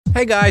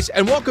Hey guys,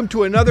 and welcome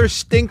to another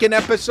stinking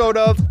episode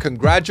of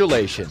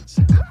Congratulations.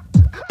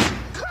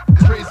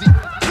 Crazy,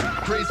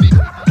 crazy,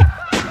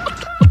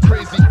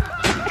 crazy,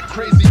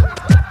 crazy.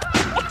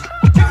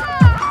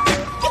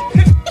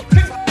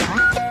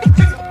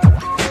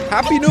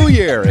 Happy New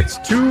Year! It's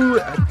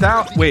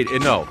 2000. Wait,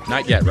 no,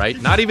 not yet, right?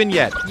 Not even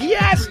yet.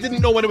 Yes, didn't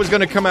know when it was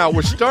going to come out.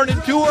 We're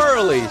starting too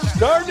early.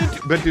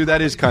 But dude,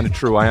 that is kind of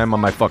true. I am on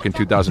my fucking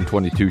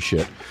 2022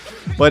 shit.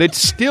 But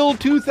it's still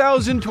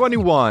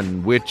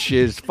 2021, which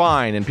is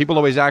fine. And people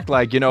always act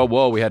like,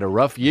 whoa, we had a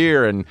rough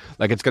year and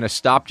like it's going to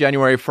stop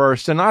January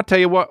 1st. And I'll tell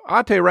you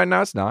right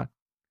now, it's not.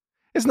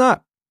 It's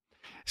not.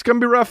 It's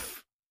going to be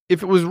rough.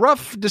 If it was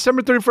rough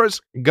December 31st,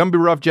 going to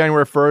be rough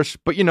January 1st.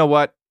 But you know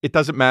what? It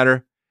doesn't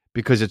matter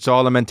because it's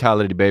all a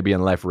mentality, baby,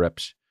 and life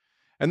rips.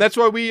 And that's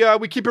why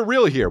we keep it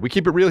real here. We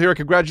keep it real here at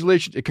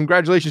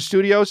Congratulations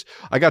Studios.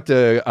 I got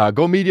to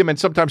go medium and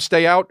sometimes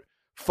stay out.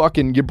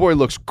 Fucking, your boy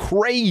looks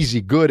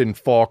crazy good in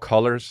fall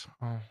colors.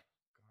 Oh, God, I'm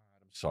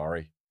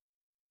sorry.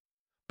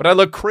 But I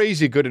look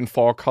crazy good in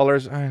fall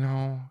colors. I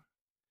know.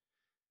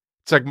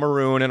 It's like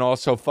maroon and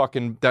also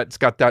fucking, that's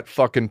got that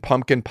fucking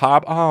pumpkin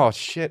pop. Oh,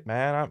 shit,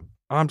 man.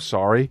 I'm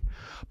sorry.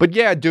 But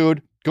yeah,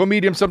 dude, go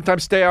medium,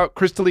 sometimes stay out.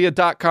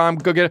 Crystalia.com.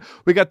 Go get it.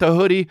 We got the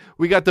hoodie.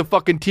 We got the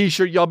fucking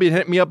t-shirt. Y'all be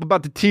hitting me up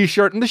about the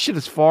t-shirt. And this shit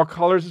is fall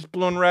colors. It's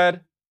blue and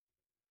red.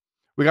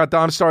 We got the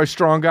I'm sorry,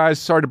 strong guys.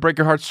 Sorry to break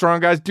your heart, strong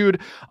guys. Dude,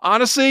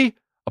 honestly,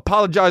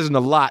 apologizing a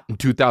lot in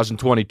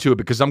 2022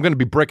 because I'm going to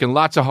be breaking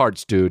lots of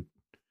hearts, dude.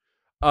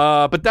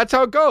 But that's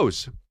how it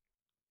goes.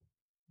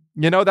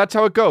 That's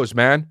how it goes,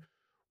 man.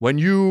 When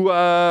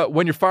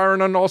you're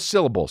firing on all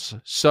syllables.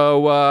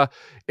 So yeah,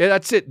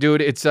 that's it,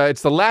 dude. It's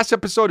the last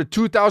episode of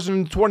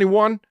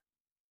 2021.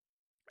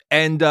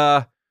 And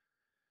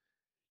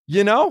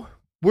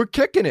we're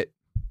kicking it.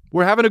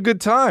 We're having a good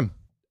time.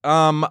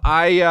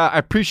 I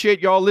appreciate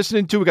y'all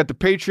listening to. We got the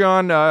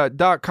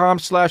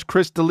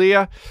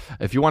patreon.com/Crystalia.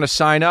 If you want to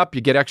sign up,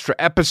 you get extra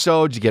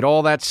episodes, you get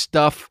all that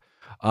stuff,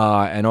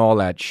 and all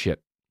that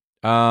shit.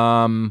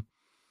 I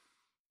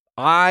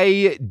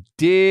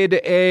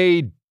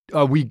did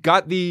we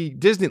got the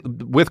Disney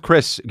with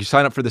Chris. You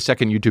sign up for the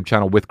second YouTube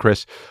channel with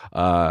Chris,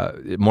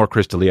 more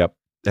Crystalia.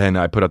 And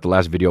I put out the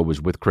last video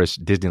was with Chris,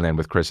 Disneyland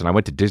with Chris. And I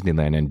went to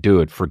Disneyland and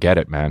dude, forget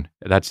it, man.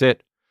 That's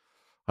it.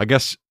 I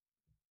guess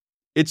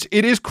it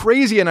is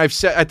crazy, and I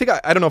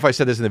don't know if I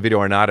said this in the video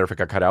or not, or if it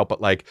got cut out,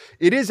 but like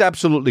it is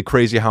absolutely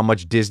crazy how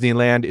much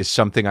Disneyland is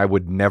something I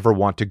would never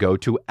want to go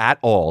to at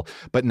all.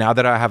 But now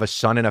that I have a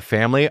son and a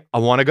family, I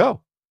want to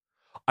go.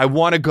 I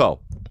want to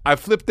go. I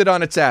flipped it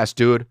on its ass,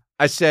 dude.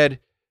 I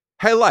said,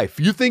 "Hey, life,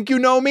 you think you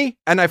know me?"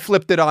 And I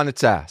flipped it on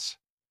its ass,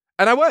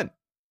 and I went,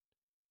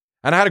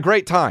 and I had a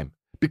great time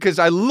because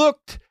I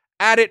looked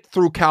at it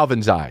through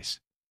Calvin's eyes.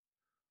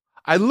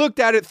 I looked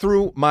at it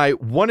through my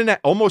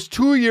almost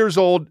 2 years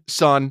old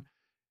son,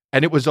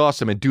 and it was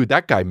awesome. And dude,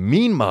 that guy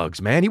mean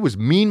mugs, man. He was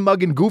mean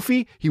mugging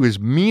Goofy. He was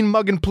mean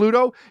mugging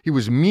Pluto. He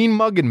was mean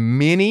mugging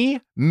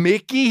Minnie,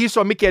 Mickey. He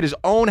saw Mickey at his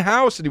own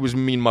house, and he was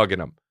mean mugging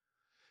him.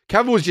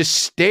 Calvin was just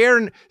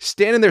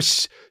standing there,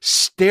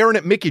 staring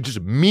at Mickey,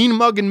 just mean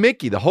mugging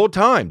Mickey the whole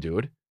time,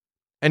 dude.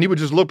 And he would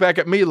just look back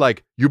at me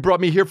like, "You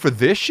brought me here for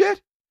this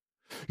shit?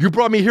 You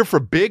brought me here for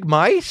big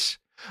mice?"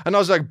 And I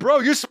was like, "Bro,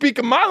 you're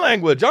speaking my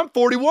language. I'm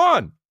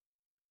 41.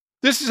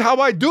 This is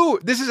how I do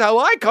it. This is how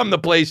I come to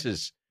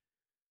places.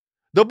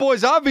 The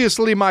boy's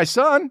obviously my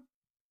son."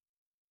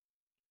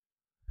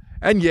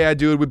 And yeah,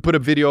 dude, we put a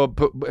video,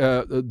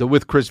 the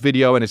With Chris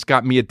video, and it's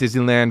got me at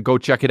Disneyland. Go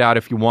check it out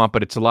if you want,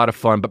 but it's a lot of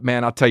fun. But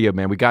man, I'll tell you,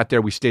 man, we got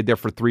there, we stayed there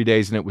for 3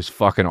 days, and it was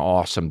fucking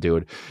awesome,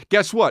 dude.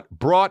 Guess what?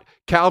 Brought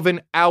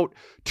Calvin out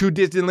to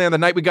Disneyland the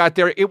night we got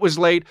there. It was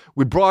late.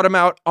 We brought him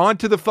out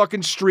onto the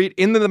fucking street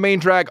into the main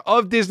drag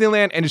of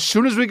Disneyland, and as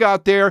soon as we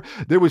got there,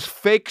 there was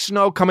fake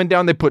snow coming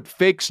down. They put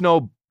fake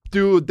snow.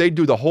 Dude, they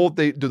do the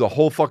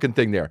whole fucking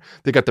thing there.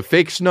 They got the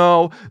fake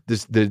snow,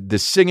 the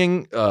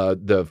singing,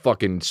 the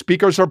fucking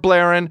speakers are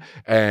blaring,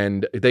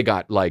 and they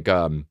got like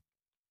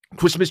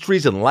Christmas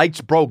trees and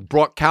lights.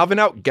 Brought Calvin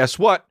out. Guess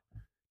what?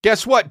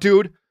 Guess what,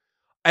 dude?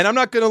 And I'm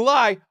not gonna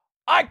lie,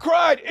 I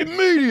cried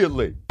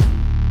immediately.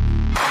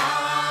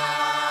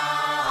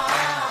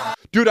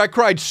 Dude, I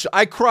cried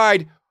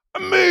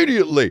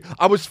immediately.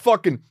 I was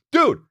fucking,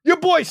 dude, your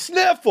boy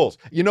sniffles.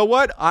 You know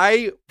what?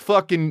 I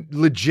fucking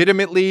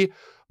legitimately,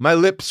 my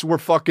lips were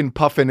fucking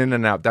puffing in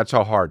and out. That's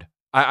how hard.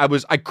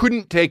 I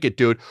couldn't take it,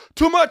 dude.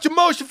 Too much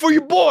emotion for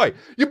your boy.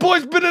 Your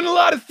boy's been in a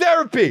lot of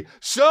therapy.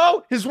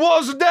 So, his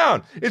walls are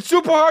down. It's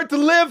super hard to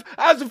live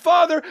as a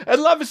father and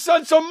love his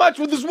son so much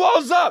with his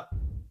walls up.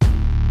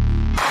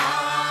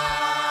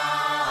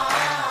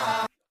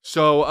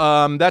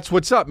 So, that's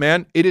what's up,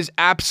 man. It is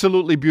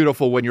absolutely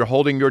beautiful when you're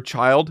holding your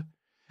child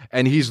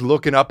and he's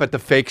looking up at the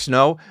fake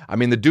snow. I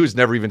mean, the dude's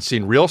never even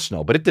seen real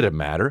snow, but it didn't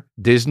matter.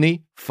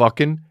 Disney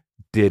fucking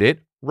did it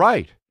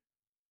right.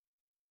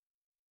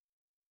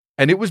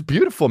 And it was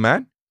beautiful,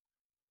 man.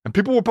 And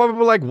people were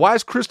probably like, "Why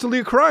is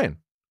Crystalia crying?"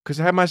 Because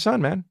I have my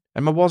son, man.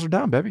 And my walls are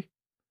down, baby.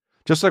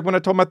 Just like when I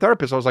told my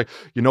therapist, I was like,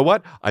 you know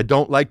what? I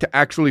don't like to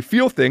actually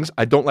feel things.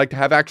 I don't like to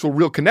have actual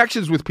real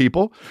connections with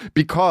people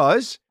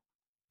because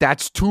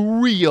that's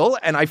too real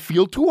and I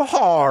feel too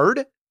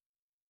hard.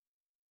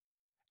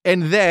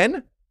 And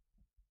then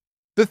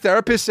the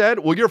therapist said,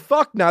 well, you're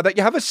fucked now that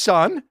you have a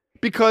son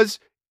because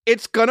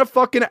it's gonna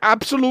fucking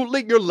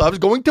absolutely, your love's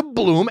going to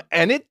bloom,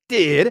 and it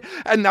did.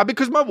 And now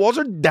because my walls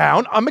are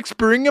down, I'm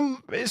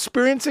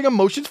experiencing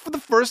emotions for the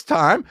first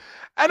time,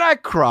 and I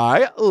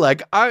cry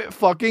like I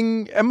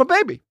fucking am a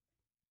baby.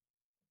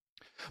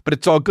 But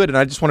it's all good, and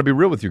I just want to be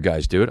real with you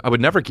guys, dude. I would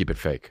never keep it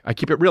fake. I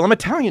keep it real. I'm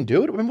Italian,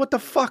 dude. I mean, what the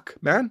fuck,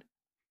 man?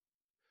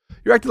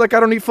 You're acting like I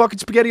don't eat fucking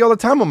spaghetti all the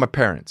time with my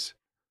parents.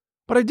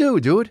 But I do,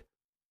 dude.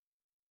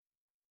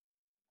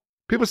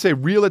 People say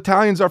real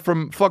Italians are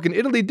from fucking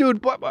Italy,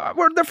 dude.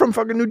 They're from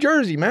fucking New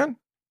Jersey, man.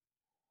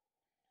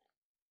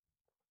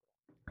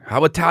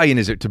 How Italian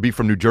is it to be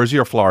from New Jersey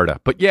or Florida?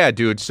 But yeah,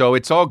 dude, so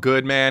it's all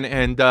good, man.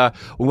 And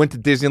we went to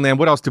Disneyland.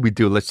 What else did we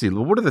do? Let's see.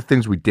 What are the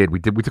things we did? We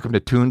took him to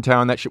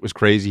Toontown. That shit was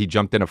crazy. He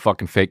jumped in a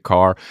fucking fake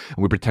car, and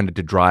we pretended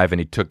to drive, and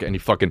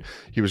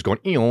he was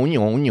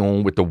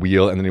going with the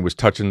wheel, and then he was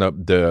touching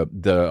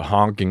the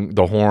honking,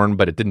 the horn,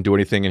 but it didn't do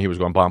anything, and he was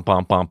going bomb,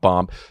 bomb, bomb,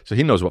 bomb. So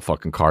he knows what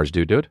fucking cars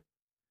do, dude.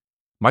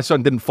 My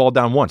son didn't fall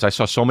down once. I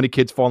saw so many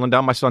kids falling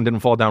down. My son didn't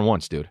fall down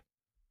once, dude.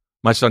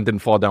 My son didn't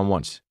fall down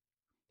once.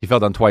 He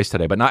fell down twice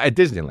today, but not at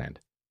Disneyland.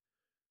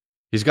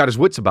 He's got his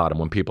wits about him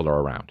when people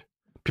are around.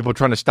 People are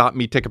trying to stop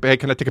me. Hey,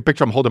 can I take a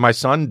picture? I'm holding my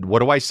son. What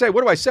do I say?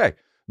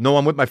 No,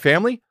 I'm with my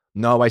family?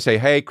 No, I say,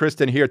 hey,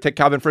 Kristen, here, take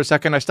Calvin for a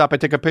second. I stop, I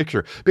take a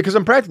picture. Because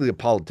I'm practically a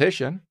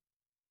politician.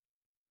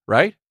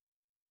 Right?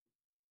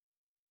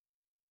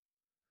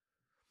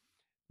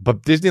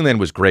 But Disneyland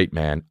was great,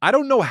 man. I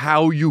don't know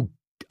how.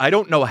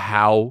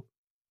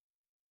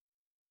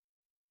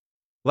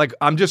 Like,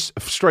 I'm just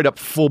straight up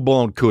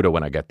full-blown CUDA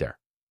when I get there.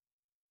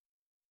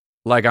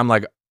 I'm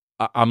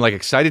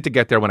excited to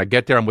get there. When I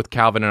get there, I'm with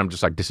Calvin, and I'm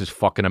just like, this is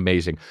fucking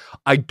amazing.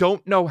 I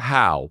don't know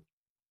how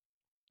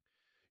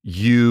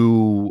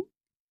you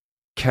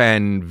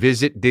can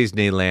visit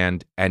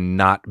Disneyland and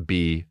not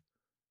be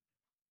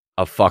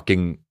a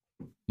fucking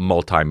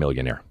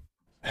multimillionaire.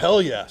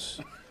 Hell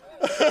yes.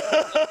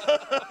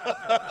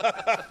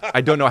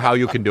 I don't know how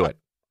you can do it.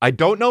 I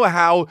don't know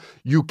how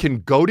you can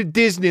go to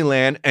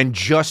Disneyland and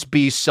just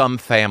be some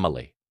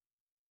family.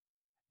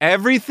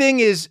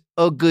 Everything is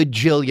a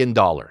gajillion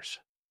dollars.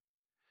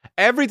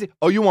 Everything.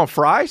 Oh, you want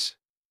fries?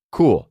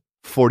 Cool.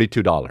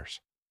 $42.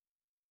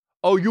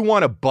 Oh, you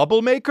want a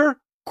bubble maker?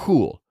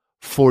 Cool.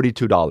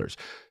 $42.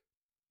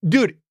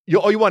 Dude, you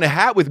want a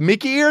hat with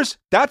Mickey ears?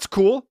 That's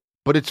cool,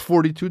 but it's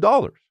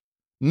 $42.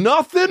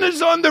 Nothing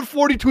is under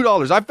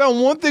 $42. I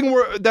found one thing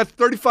where that's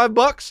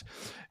 $35.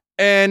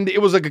 And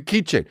it was like a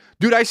keychain.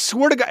 Dude, I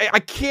swear to God, I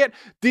can't.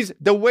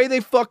 The way they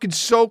fucking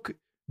soak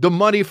the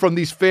money from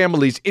these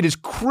families, it is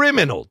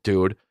criminal,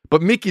 dude.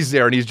 But Mickey's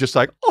there, and he's just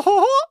like,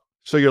 oh.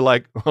 So you're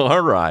like,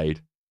 all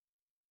right.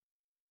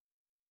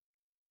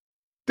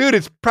 Dude,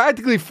 it's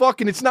practically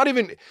fucking, it's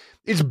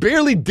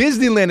barely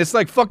Disneyland. It's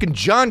like fucking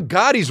John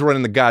Gotti's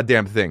running the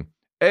goddamn thing.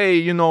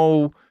 Hey,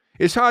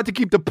 it's hard to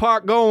keep the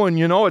park going,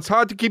 It's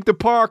hard to keep the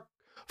park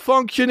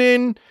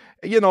functioning.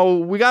 We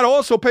got to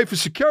also pay for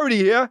security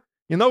here.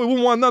 We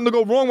wouldn't want nothing to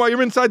go wrong while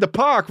you're inside the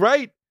park,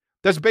 right?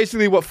 That's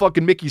basically what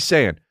fucking Mickey's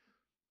saying.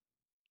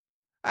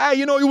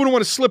 You wouldn't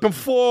want to slip and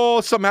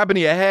fall. Something happened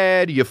to your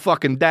head. Your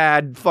fucking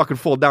dad fucking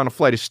fall down a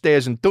flight of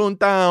stairs and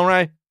Toontown,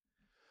 right?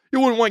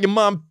 You wouldn't want your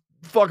mom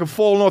fucking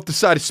falling off the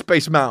side of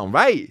Space Mountain,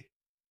 right?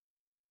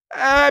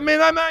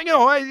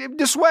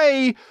 This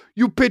way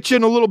you pitch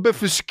in a little bit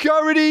for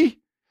security.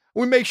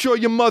 We make sure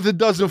your mother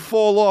doesn't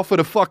fall off of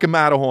the fucking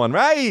Matterhorn,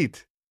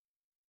 right?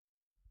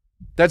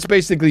 That's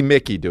basically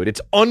Mickey, dude.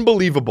 It's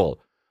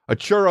unbelievable. A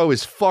churro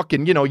is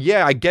fucking,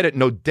 yeah, I get it,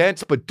 no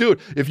dents, but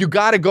dude, if you're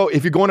going to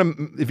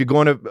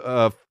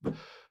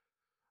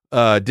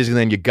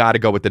Disneyland, you got to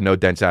go with the no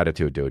dents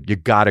attitude, dude. You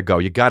got to go.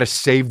 You got to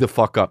save the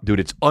fuck up, dude.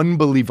 It's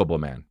unbelievable,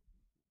 man.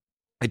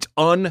 It's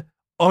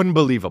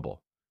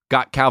unbelievable.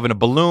 Got Calvin a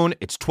balloon.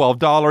 It's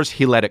 $12.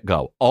 He let it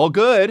go. All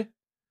good.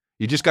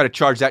 You just got to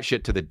charge that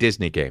shit to the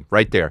Disney game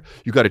right there.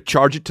 You got to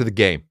charge it to the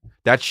game.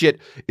 That shit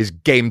is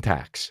game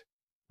tax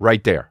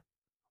right there.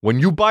 When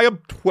you buy a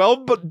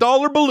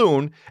 $12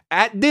 balloon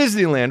at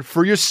Disneyland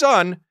for your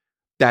son,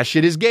 that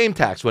shit is game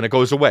tax when it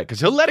goes away.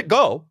 Because he'll let it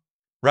go,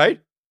 right?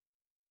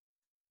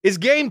 It's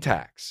game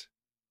tax.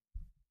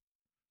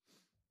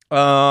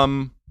 But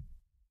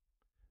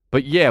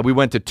yeah, we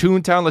went to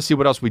Toontown. Let's see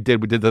what else we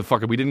did. We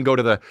didn't go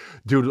to the,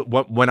 dude,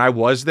 when I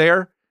was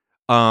there,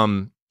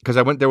 because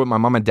I went there with my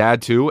mom and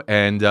dad too.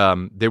 And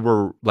they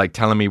were like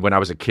telling me when I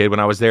was a kid when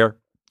I was there,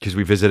 because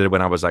we visited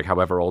when I was like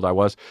however old I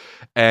was.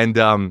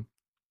 And,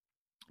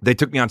 they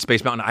took me on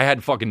Space Mountain. I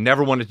had fucking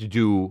never wanted to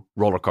do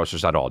roller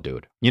coasters at all,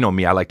 dude. You know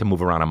me, I like to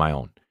move around on my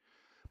own.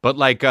 But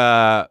like,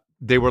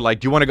 they were like,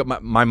 do you want to go?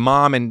 My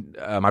mom and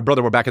my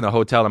brother were back in the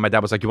hotel, and my dad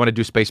was like, you want to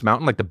do Space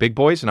Mountain, like the big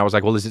boys? And I was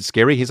like, well, is it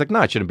scary? He's like, no,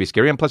 it shouldn't be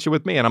scary. And plus, you're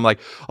with me. And I'm like,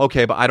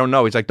 okay, but I don't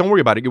know. He's like, don't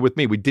worry about it. You're with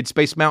me. We did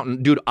Space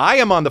Mountain. Dude, I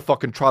am on the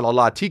fucking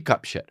tra-la-la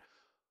teacup shit.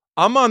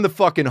 I'm on the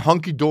fucking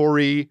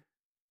hunky-dory,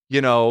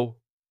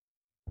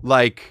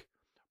 like,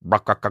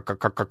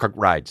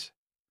 rides.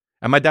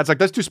 And my dad's like,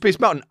 let's do Space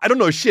Mountain. I don't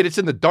know shit. It's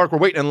in the dark. We're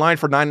waiting in line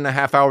for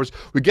 9.5 hours.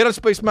 We get on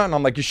Space Mountain.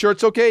 I'm like, you sure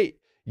it's okay?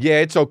 Yeah,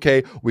 it's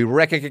okay. We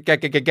wreck it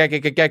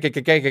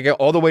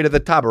all the way to the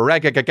top.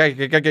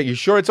 You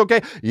sure it's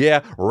okay?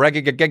 Yeah, wreck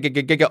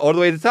it all the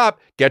way to the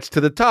top. Gets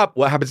to the top.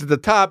 What happens at the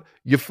top?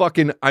 You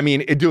fucking,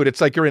 dude,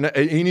 it's like you're in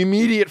an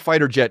immediate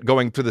fighter jet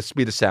going to the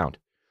speed of sound.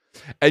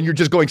 And you're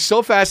just going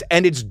so fast,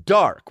 and it's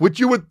dark, which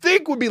you would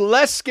think would be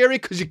less scary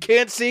because you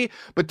can't see,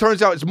 but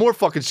turns out it's more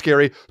fucking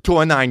scary to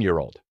a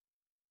 9-year-old.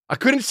 I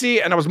couldn't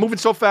see, and I was moving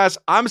so fast.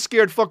 I'm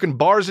scared fucking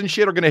bars and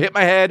shit are going to hit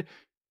my head,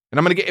 and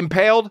I'm going to get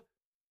impaled.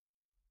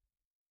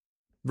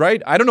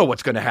 Right? I don't know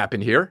what's going to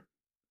happen here.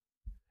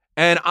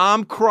 And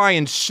I'm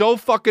crying so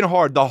fucking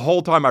hard the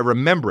whole time. I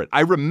remember it.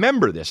 I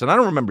remember this, and I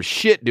don't remember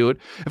shit, dude.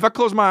 If I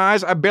close my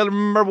eyes, I barely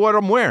remember what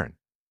I'm wearing.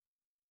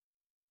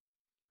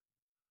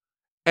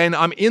 And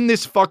I'm in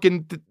this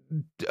fucking,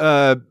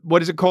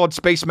 what is it called?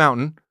 Space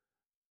Mountain.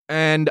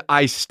 And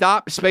I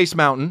stop Space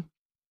Mountain.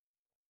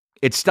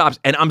 It stops,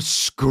 and I'm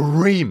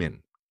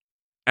screaming.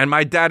 And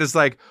my dad is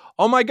like,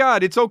 oh my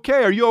God, it's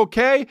okay. Are you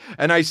okay?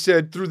 And I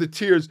said through the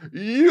tears,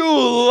 you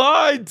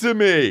lied to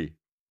me.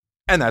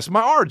 And that's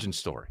my origin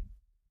story.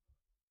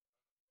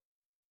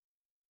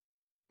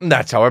 And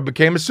that's how I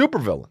became a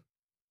supervillain,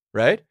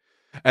 right?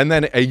 And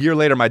then a year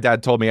later, my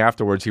dad told me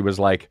afterwards, he was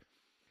like,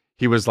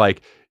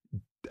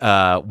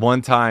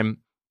 one time,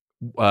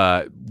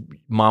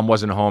 mom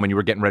wasn't home and you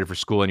were getting ready for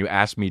school and you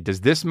asked me,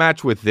 does this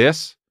match with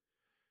this?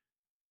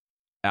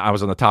 I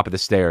was on the top of the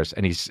stairs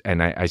and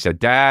I said,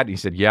 Dad, he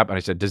said, yep. And I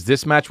said, does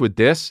this match with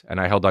this?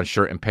 And I held on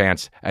shirt and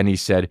pants and he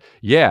said,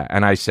 yeah.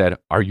 And I said,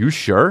 are you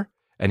sure?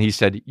 And he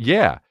said,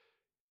 yeah.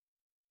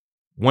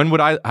 When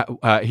would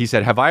he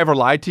said, have I ever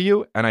lied to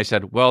you? And I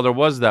said, well, there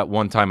was that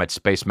one time at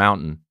Space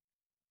Mountain.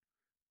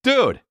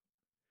 Dude,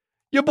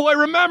 your boy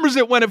remembers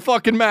it when it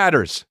fucking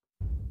matters.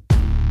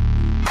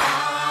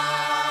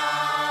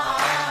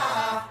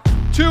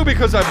 2,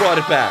 because I brought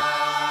it back.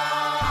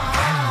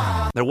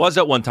 There was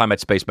that one time at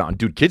Space Mountain.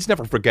 Dude, kids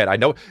never forget. I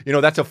know,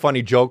 that's a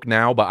funny joke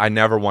now, but I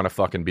never want to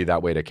fucking be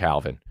that way to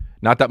Calvin.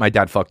 Not that my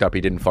dad fucked up.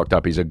 He didn't fuck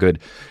up. He's a good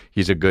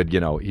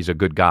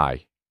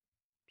guy.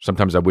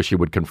 Sometimes I wish he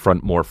would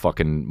confront more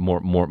fucking,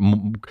 more.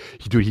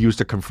 Dude, he used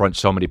to confront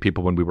so many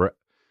people when we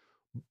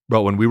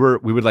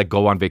would like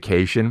go on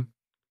vacation.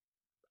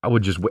 I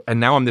would just, and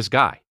now I'm this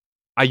guy.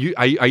 I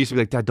used to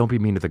be like, Dad, don't be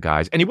mean to the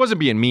guys. And he wasn't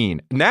being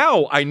mean.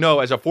 Now I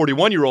know as a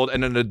 41-year-old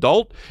and an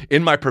adult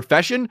in my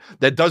profession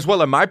that does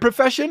well in my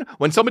profession,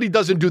 when somebody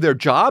doesn't do their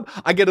job,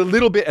 I get a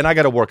little bit, and I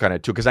got to work on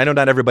it too, because I know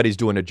not everybody's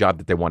doing a job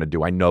that they want to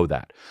do. I know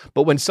that.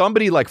 But when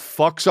somebody like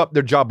fucks up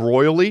their job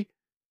royally,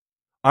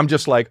 I'm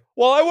just like,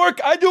 well,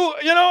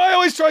 I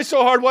always try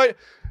so hard. Why?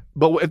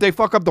 But if they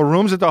fuck up the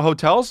rooms at the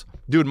hotels,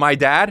 dude, my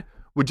dad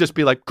would just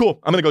be like, cool,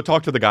 I'm going to go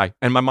talk to the guy.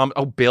 And my mom,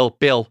 oh, Bill.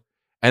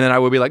 And then I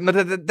would be like, no,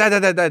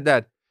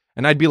 dad.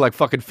 And I'd be like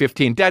fucking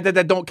 15. Dad,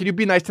 can you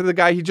be nice to the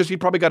guy? He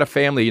probably got a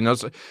family,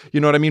 So, you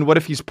know what I mean? What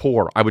if he's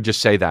poor? I would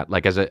just say that,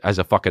 like as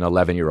a fucking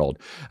 11-year-old.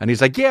 And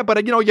he's like, yeah,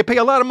 but you pay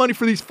a lot of money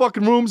for these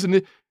fucking rooms,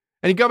 and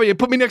you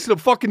put me next to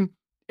the fucking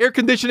air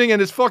conditioning,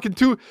 and it's fucking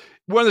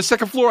we're on the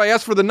 2nd floor. I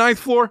asked for the 9th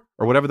floor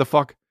or whatever the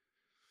fuck.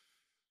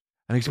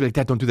 And he's be like,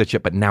 Dad, don't do that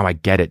shit. But now I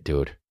get it,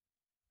 dude.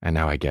 And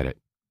now I get it.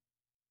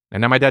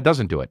 And now my dad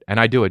doesn't do it, and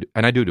I do it,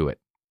 and I do it.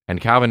 And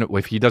Calvin,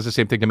 if he does the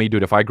same thing to me,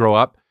 dude, if I grow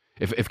up,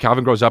 if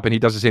Calvin grows up and he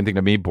does the same thing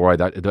to me, boy,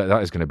 that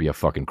is going to be a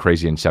fucking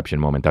crazy Inception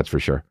moment, that's for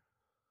sure.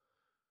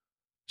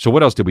 So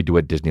what else did we do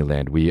at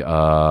Disneyland?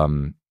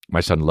 My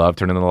son loved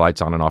turning the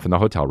lights on and off in the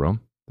hotel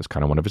room. That's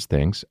kind of one of his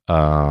things.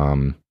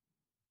 Didn't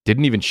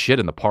even shit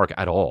in the park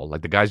at all.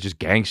 Like, the guy's just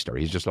gangster.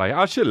 He's just like,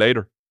 I'll shit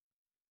later.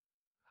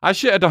 I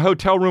shit at the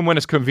hotel room when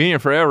it's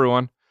convenient for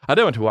everyone. I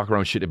don't want to walk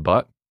around shitting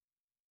butt.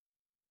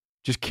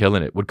 Just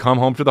killing it. Would come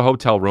home to the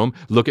hotel room,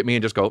 look at me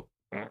and just go.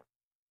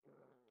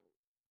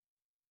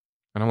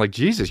 And I'm like,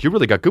 Jesus, you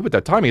really got good with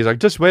that timing. He's like,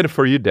 just waiting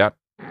for you, Dad.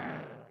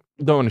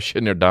 Don't want to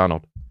shit near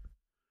Donald.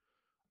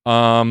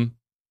 So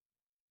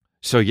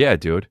yeah,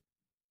 dude.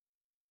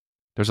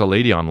 There's a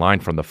lady online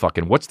from the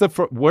fucking,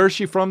 where is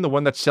she from? The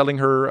one that's selling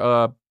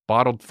her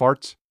bottled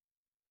farts?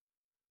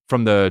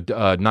 From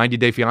the 90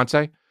 Day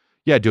Fiancé?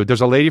 Yeah, dude, there's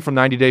a lady from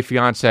 90 Day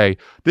Fiancé.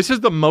 This is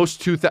the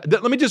most,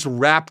 let me just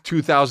wrap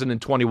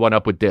 2021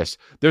 up with this.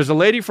 There's a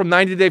lady from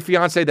 90 Day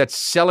Fiancé that's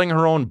selling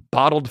her own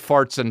bottled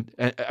farts, and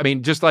I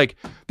mean, just like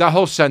that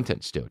whole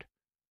sentence, dude.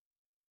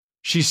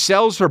 She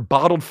sells her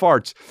bottled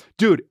farts.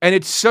 Dude, and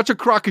it's such a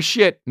crock of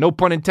shit, no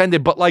pun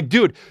intended, but like,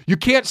 dude, you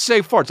can't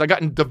say farts. I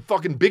got in the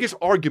fucking biggest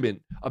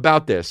argument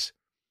about this.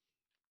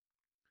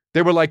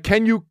 They were like,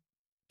 can you,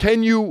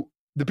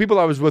 the people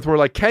I was with were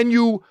like, can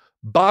you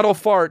bottle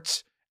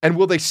farts? And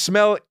will they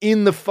smell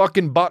in the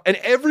fucking bottle? And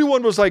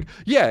everyone was like,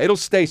 yeah, it'll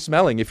stay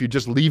smelling if you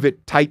just leave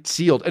it tight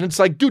sealed. And it's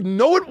like, dude,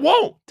 no, it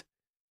won't.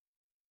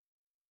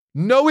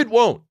 No, it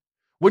won't.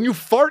 When you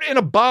fart in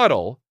a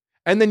bottle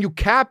and then you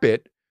cap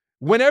it,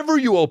 whenever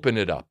you open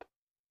it up,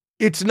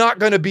 it's not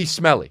going to be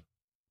smelly.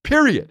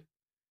 Period.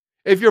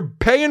 If you're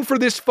paying for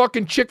this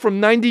fucking chick from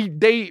 90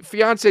 Day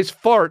Fiance's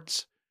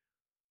farts,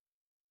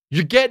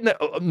 you're getting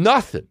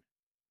nothing.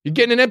 You're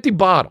getting an empty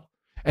bottle.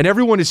 And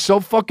everyone is so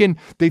fucking,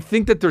 they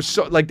think that they're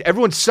so, like,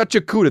 everyone's such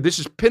a cuda. This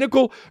is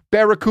pinnacle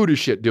barracuda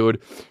shit,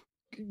 dude.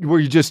 Where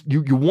you just,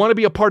 you want to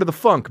be a part of the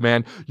funk,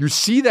 man. You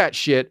see that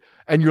shit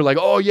and you're like,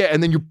 oh yeah.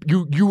 And then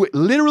you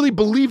literally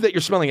believe that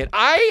you're smelling it.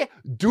 I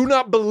do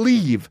not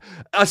believe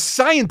a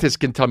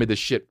scientist can tell me this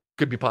shit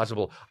could be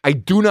possible. I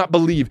do not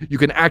believe you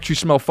can actually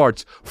smell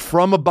farts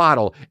from a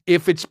bottle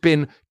if it's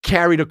been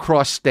carried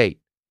across state.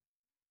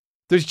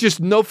 There's just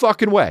no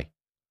fucking way.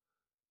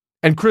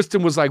 And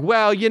Kristen was like,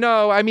 well,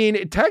 I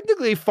mean,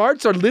 technically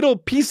farts are little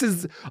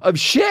pieces of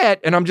shit.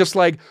 And I'm just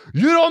like,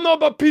 you don't know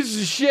about pieces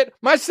of shit.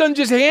 My son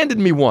just handed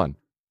me one.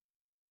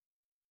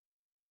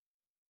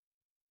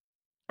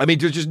 I mean,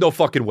 there's just no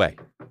fucking way.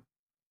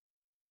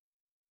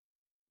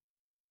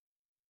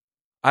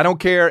 I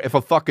don't care if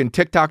a fucking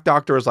TikTok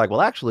doctor is like,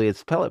 well, actually,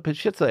 it's pellet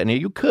shit, and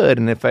you could.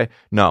 And if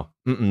no.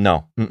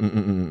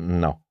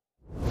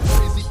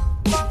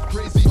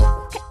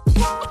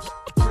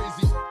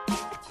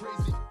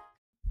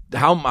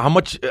 How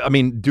much, I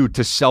mean, dude,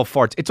 to sell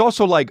farts. It's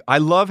also like, I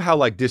love how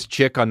like this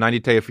chick on 90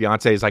 Day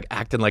Fiance is like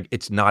acting like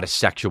it's not a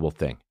sexual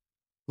thing.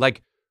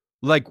 Like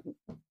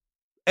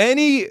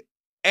any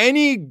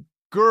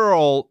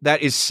girl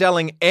that is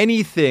selling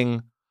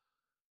anything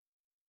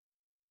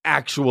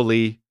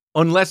actually,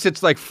 unless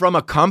it's like from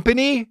a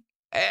company,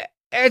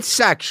 it's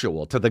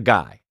sexual to the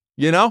guy,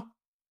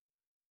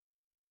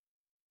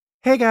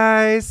 Hey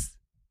guys.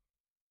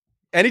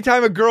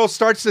 Anytime a girl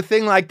starts the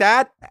thing like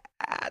that,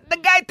 the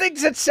guy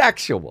thinks it's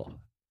sexual.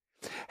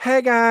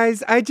 Hey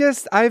guys, I've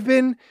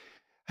been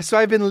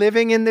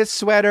living in this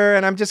sweater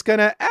and I'm just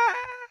gonna,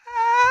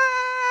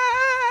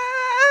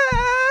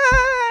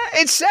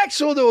 it's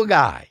sexual to a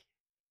guy.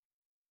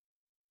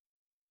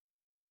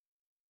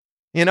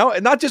 And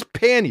not just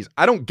panties.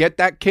 I don't get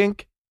that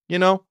kink,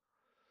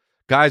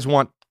 Guys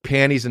want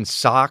panties and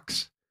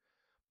socks,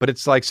 but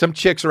it's like some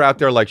chicks are out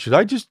there like, should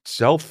I just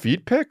sell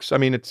feet pics? I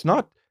mean, it's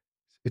not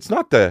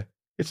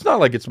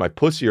like it's my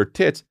pussy or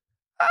tits.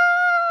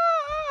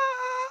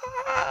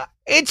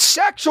 It's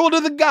sexual to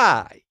the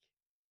guy.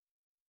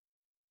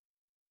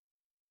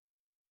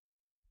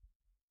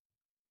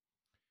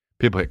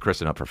 People hit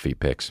Kristen up for feet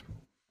pics.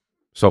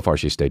 So far,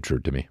 she stayed true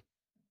to me.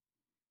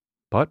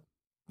 But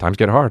times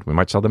get hard. We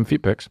might sell them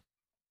feet pics.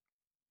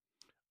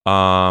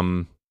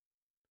 Bro,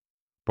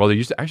 there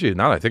used to, actually,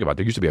 now that I think about it,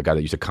 there used to be a guy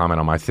that used to comment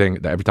on my thing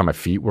that every time my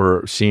feet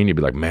were seen, he'd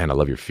be like, man, I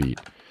love your feet.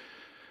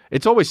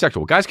 It's always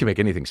sexual. Guys can make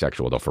anything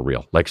sexual, though, for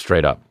real. Like,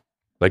 straight up.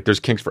 Like, there's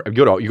kinks for,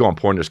 you go on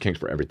porn, there's kinks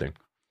for everything.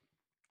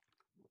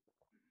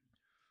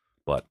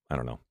 But, I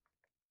don't know.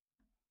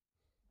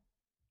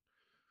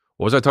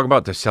 What was I talking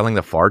about? They're selling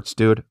the farts,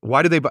 dude.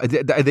 Why do they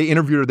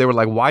interviewed her, they were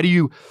like, why do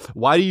you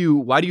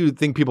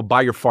think people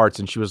buy your farts?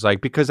 And she was like,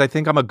 because I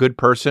think I'm a good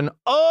person.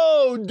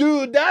 Oh,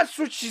 dude, that's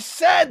what she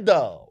said,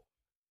 though.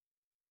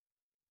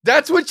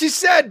 That's what she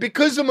said,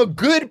 because I'm a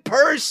good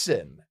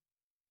person.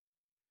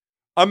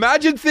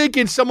 Imagine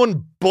thinking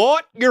someone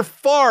bought your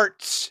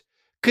farts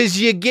because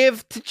you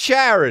give to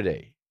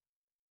charity.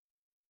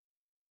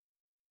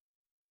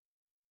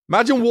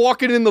 Imagine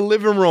walking in the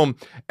living room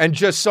and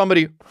just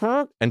somebody,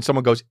 and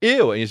someone goes,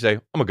 ew, and you say,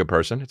 I'm a good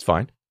person. It's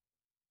fine.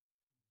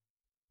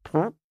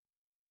 I'm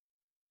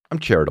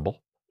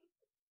charitable.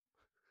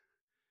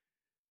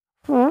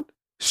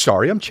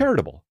 Sorry, I'm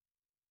charitable.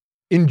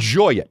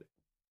 Enjoy it.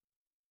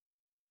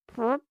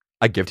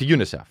 I give to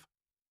UNICEF.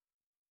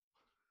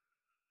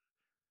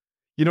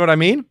 You know what I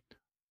mean?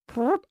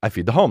 I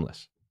feed the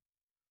homeless.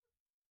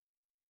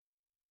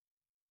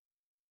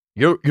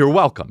 You're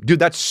welcome. Dude,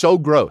 that's so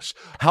gross.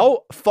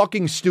 How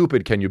fucking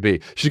stupid can you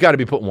be? She's got to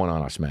be putting one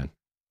on us, man.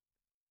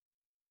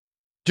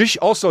 Just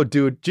also,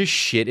 dude, just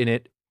shit in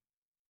it.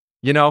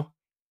 You're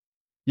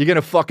going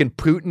to fucking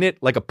poot in it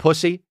like a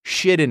pussy?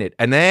 Shit in it.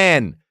 And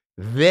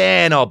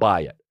then I'll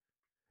buy it.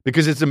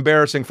 Because it's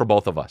embarrassing for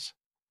both of us.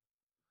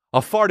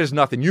 A fart is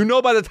nothing.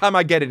 By the time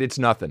I get it, it's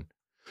nothing.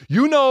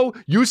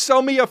 You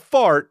sell me a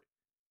fart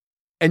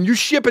and you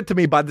ship it to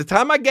me. By the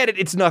time I get it,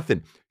 it's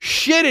nothing.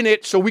 Shit in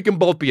it so we can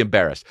both be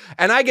embarrassed.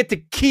 And I get to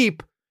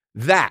keep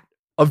that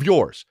of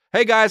yours.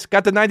 Hey guys,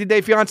 got the 90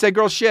 Day Fiance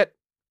girl shit.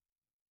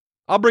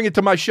 I'll bring it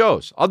to my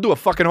shows. I'll do a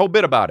fucking whole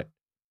bit about it.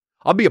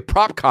 I'll be a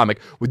prop comic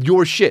with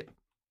your shit.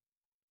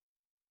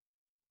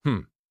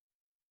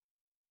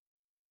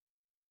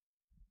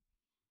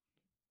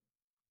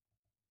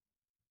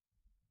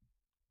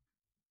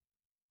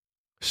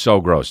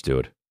 So gross,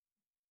 dude.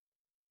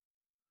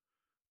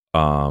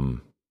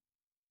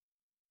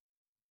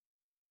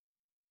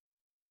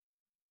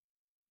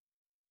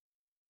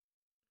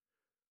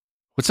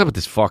 What's up with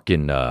this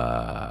fucking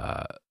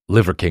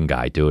Liver King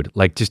guy, dude?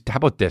 Like, just how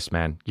about this,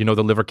 man? You know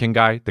the Liver King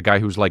guy? The guy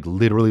who's like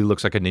literally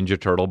looks like a Ninja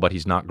Turtle, but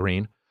he's not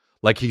green.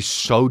 Like, he's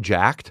so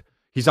jacked.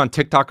 He's on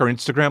TikTok or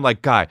Instagram.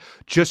 Like, guy,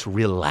 just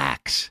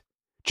relax.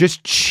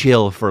 Just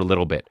chill for a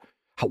little bit.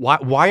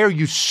 Why are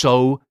you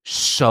so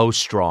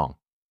strong?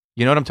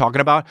 You know what I'm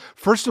talking about?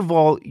 First of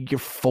all, you're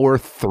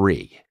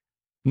 4'3".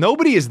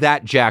 Nobody is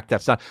that jacked.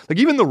 That's not like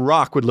even The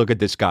Rock would look at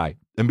this guy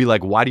and be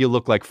like, why do you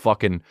look like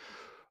fucking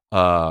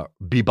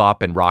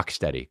Bebop and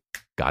Rocksteady?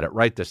 Got it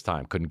right this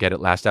time. Couldn't get it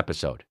last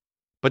episode.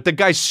 But the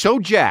guy's so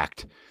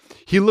jacked.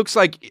 He looks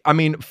like, I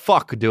mean,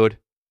 fuck, dude.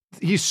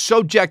 He's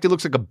so jacked, he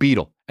looks like a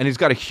beetle. And he's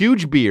got a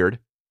huge beard.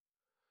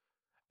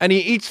 And he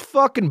eats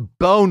fucking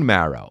bone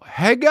marrow.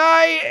 Hey,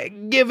 guy,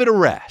 give it a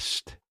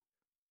rest.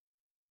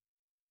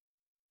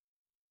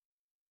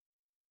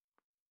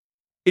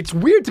 It's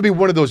weird to be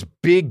one of those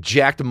big,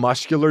 jacked,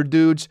 muscular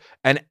dudes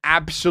and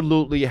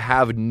absolutely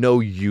have no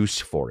use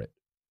for it.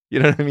 You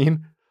know what I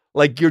mean?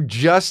 Like your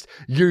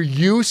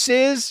use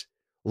is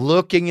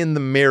looking in the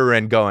mirror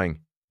and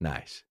going,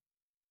 nice.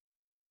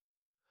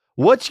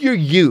 What's your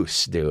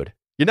use, dude?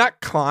 You're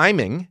not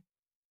climbing.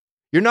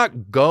 You're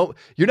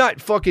not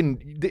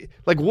fucking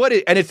like what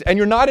is, and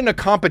you're not in a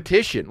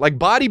competition. Like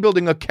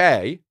bodybuilding,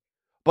 okay.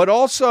 But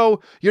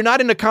also, you're not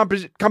in a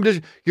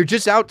competition. You're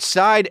just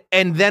outside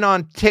and then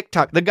on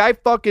TikTok. The guy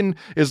fucking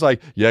is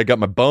like, yeah, I got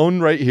my bone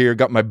right here.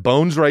 Got my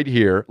bones right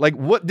here. Like,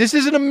 what? This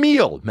isn't a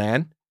meal,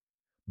 man.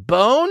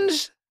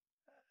 Bones?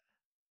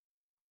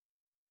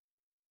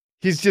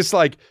 He's just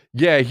like,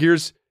 yeah, here,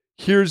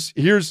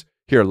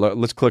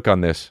 let's click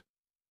on this.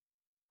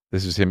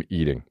 This is him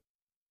eating.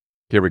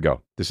 Here we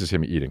go. This is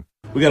him eating.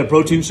 We got a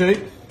protein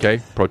shake.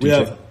 Okay,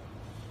 protein shake.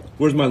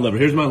 Where's my liver?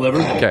 Here's my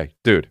liver. Okay,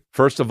 dude,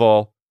 first of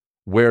all,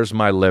 where's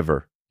my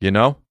liver? You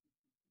know?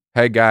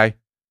 Hey, guy,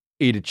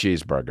 eat a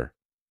cheeseburger.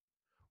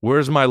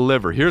 Where's my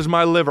liver? Here's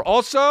my liver.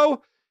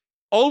 Also,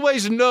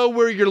 always know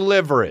where your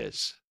liver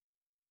is.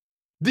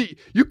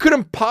 You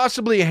couldn't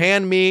possibly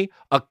hand me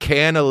a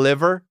can of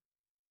liver,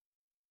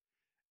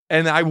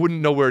 and I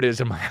wouldn't know where it is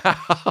in my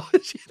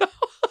house. You know?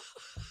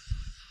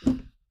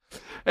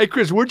 Hey,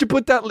 Chris, where'd you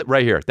put that?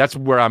 Right here. That's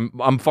where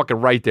I'm fucking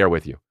right there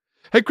with you.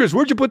 Hey, Chris,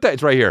 where'd you put that?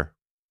 It's right here.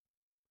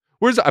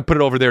 Where's it? I put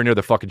it over there near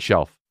the fucking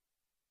shelf.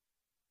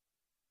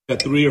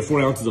 Got 3 or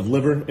 4 ounces of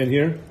liver in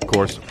here. Of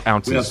course,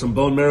 ounces. We have some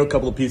bone marrow, a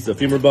couple of pieces of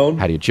femur bone.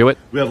 How do you chew it?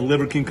 We have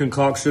Liver King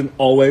concoction,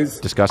 always.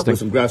 Disgusting. With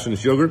some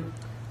grass-finished yogurt.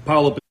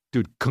 Pile up.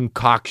 Dude,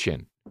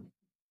 concoction.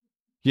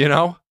 You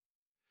know?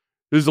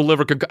 This is a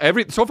liver.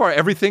 So far,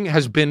 everything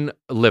has been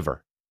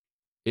liver.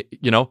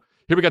 You know?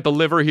 Here we got the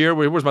liver here.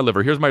 Where's my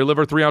liver? Here's my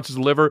liver, 3 ounces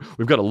of liver.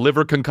 We've got a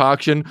liver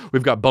concoction.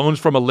 We've got bones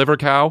from a liver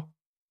cow.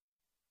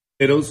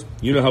 Potatoes.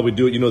 You know how we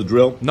do it. You know the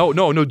drill. No,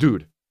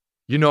 dude.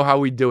 You know how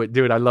we do it.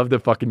 Dude, I love the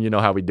fucking you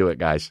know how we do it,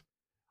 guys.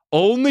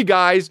 Only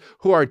guys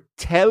who are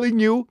telling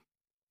you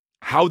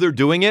how they're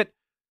doing it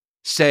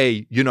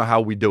say, you know how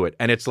we do it.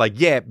 And it's like,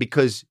 yeah,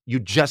 because you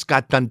just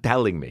got done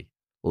telling me,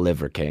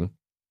 Liver King.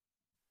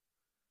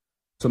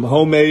 Some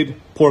homemade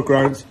pork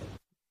rinds.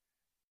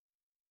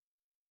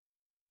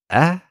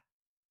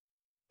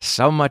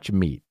 So much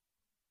meat.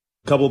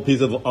 A couple of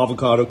pieces of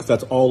avocado, because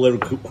that's all Liver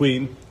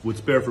Queen would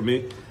spare for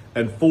me.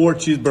 And 4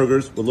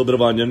 cheeseburgers with a little bit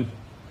of onion.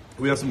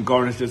 We have some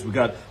garnishes. We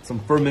got some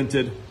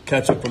fermented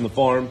ketchup from the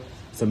farm.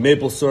 Some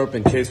maple syrup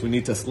in case we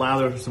need to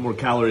slather some more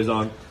calories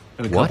on.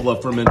 And a couple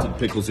of fermented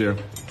pickles here.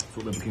 That's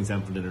what Liver King's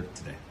having for dinner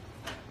today.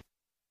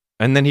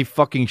 And then he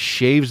fucking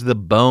shaves the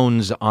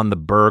bones on the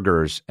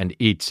burgers and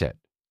eats it.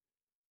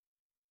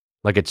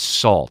 Like it's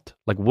salt.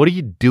 Like, what are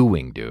you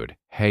doing, dude?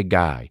 Hey,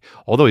 guy.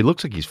 Although he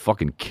looks like he's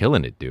fucking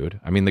killing it, dude.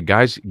 I mean, the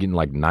guy's getting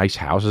like nice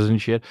houses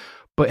and shit.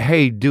 But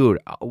hey, dude,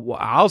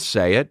 I'll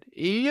say it.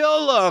 You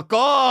look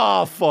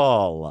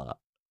awful.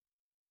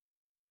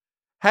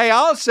 Hey,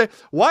 I'll say,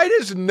 why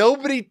does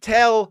nobody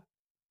tell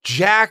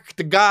Jack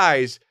the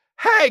guys,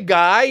 hey,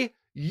 guy,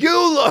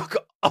 you look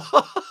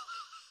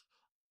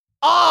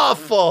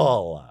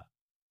awful.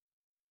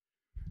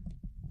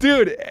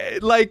 Dude,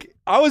 like,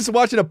 I was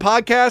watching a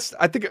podcast,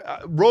 I think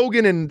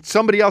Rogan and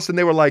somebody else, and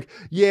they were like,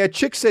 yeah,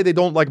 chicks say they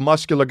don't like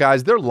muscular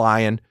guys. They're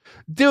lying.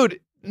 Dude,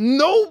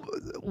 no,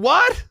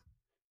 what?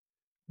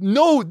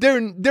 No,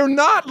 they're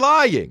not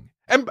lying.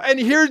 And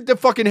here the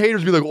fucking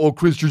haters be like, oh,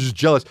 Chris, you're just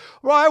jealous.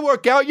 Well, I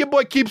work out. Your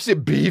boy keeps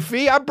it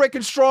beefy. I'm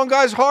breaking strong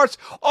guys' hearts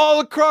all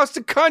across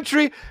the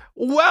country,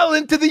 well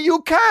into the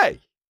UK.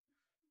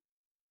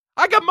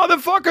 I got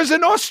motherfuckers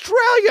in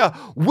Australia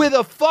with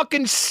a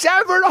fucking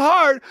severed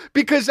heart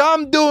because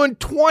I'm doing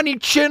 20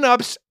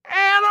 chin-ups in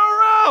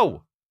a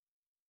row.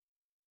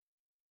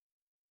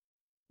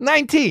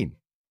 19.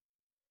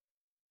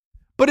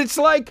 But it's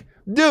like,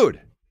 dude,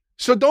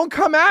 so don't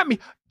come at me.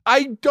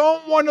 I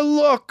don't want to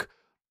look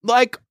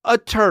like a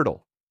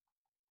turtle.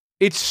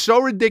 It's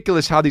so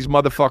ridiculous how these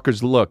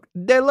motherfuckers look.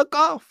 They look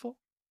awful.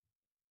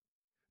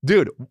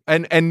 Dude,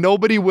 and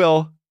nobody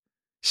will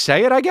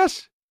say it, I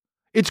guess.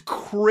 It's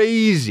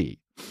crazy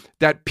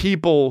that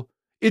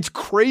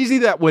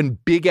when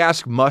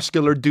big-ass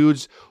muscular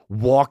dudes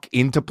walk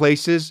into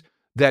places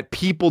that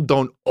people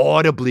don't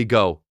audibly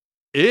go,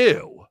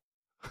 ew.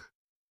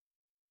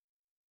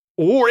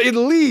 Or at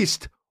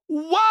least,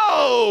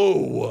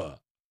 whoa.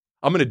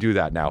 I'm going to do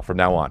that now from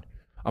now on.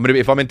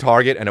 If I'm in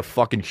Target and a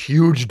fucking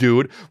huge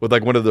dude with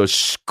like one of those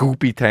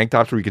scoopy tank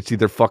tops where you can see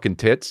their fucking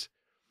tits,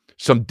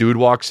 some dude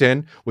walks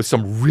in with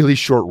some really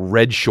short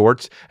red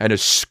shorts and a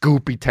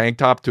scoopy tank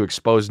top to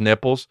expose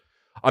nipples,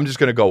 I'm just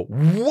going to go,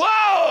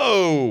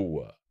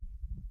 whoa!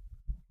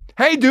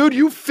 Hey, dude,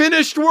 you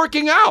finished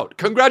working out.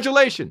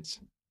 Congratulations.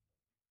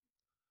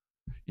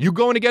 You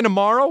going again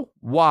tomorrow?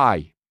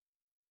 Why?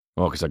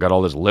 Oh, because I got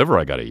all this liver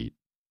I got to eat.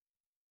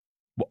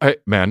 Well, hey,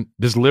 man,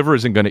 this liver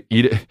isn't going to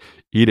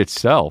eat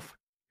itself.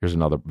 Here's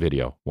another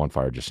video. One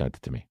Fire just sent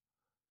it to me.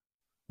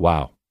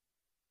 Wow.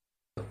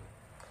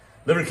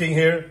 Liver King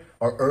here.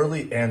 Our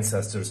early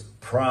ancestors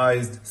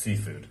prized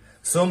seafood.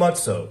 So much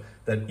so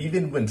that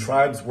even when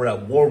tribes were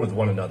at war with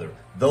one another,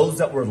 those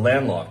that were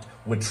landlocked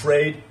would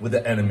trade with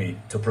the enemy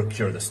to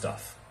procure the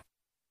stuff.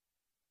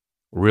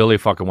 Really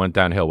fucking went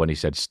downhill when he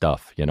said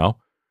stuff, you know?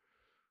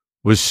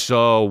 Was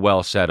so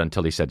well said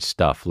until he said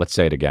stuff. Let's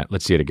say it again.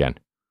 Let's see it again.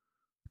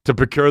 To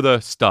procure the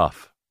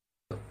stuff.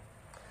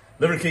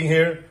 Liver King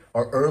here.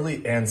 Our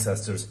early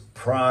ancestors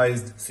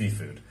prized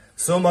seafood.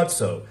 So much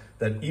so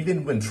that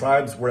even when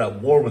tribes were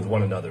at war with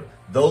one another,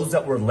 those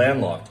that were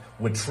landlocked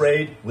would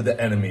trade with the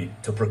enemy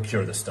to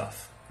procure the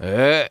stuff.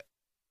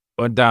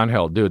 Went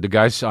downhill. Dude, the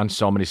guy's on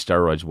so many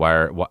steroids.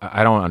 Why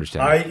I don't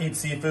understand. I eat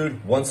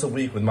seafood once a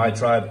week with my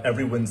tribe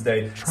every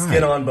Wednesday.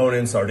 Skin on, bone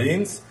in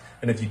sardines.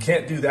 And if you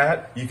can't do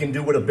that, you can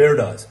do what a bear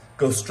does.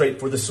 Go straight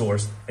for the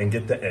source and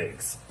get the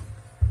eggs.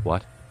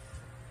 What?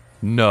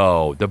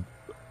 No.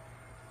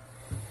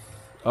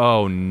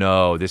 Oh,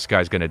 no. This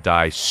guy's going to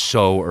die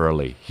so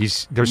early.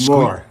 There's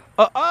more.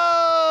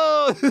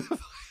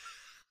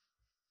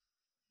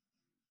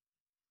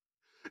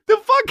 The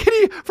fuck can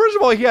he? First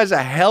of all, he has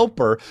a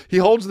helper. He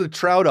holds the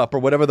trout up or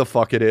whatever the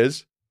fuck it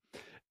is.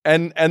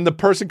 And the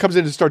person comes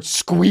in and starts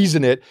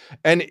squeezing it,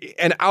 and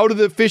out of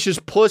the fish's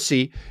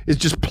pussy is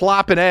just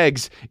plopping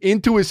eggs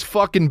into his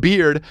fucking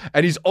beard,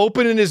 and he's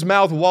opening his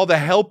mouth while the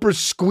helper's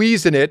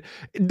squeezing it.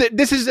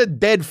 This is a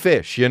dead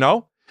fish, you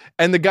know?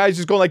 And the guy's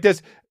just going like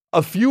this.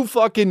 A few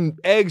fucking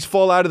eggs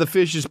fall out of the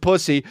fish's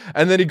pussy,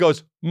 and then he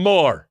goes,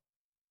 more.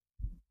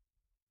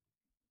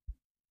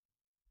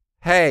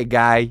 Hey,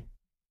 guy.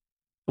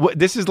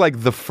 This is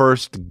like the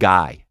first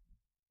guy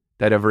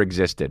that ever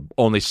existed.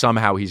 Only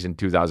somehow he's in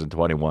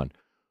 2021.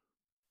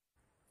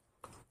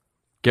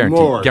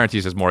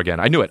 Guarantee says more again.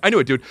 I knew it,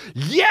 dude.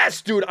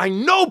 Yes, dude. I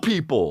know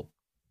people.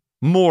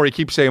 More. He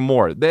keeps saying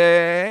more.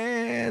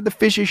 The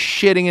fish is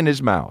shitting in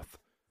his mouth.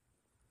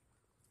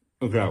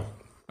 Okay.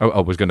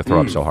 Oh, was going to throw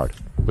up so hard.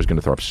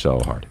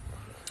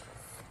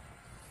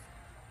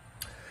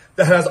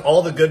 That has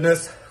all the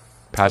goodness.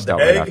 Passed out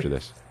right after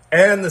this.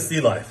 And the sea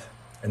life.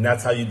 And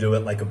that's how you do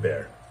it like a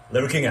bear.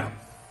 Liver King out.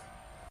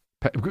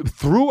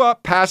 Threw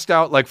up, passed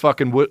out like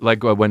fucking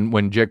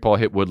when Jake Paul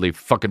hit Woodley,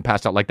 fucking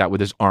passed out like that with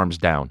his arms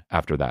down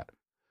after that.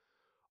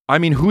 I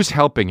mean, who's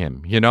helping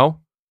him, you know?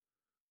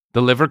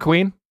 The liver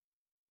queen?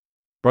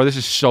 Bro, this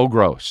is so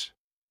gross.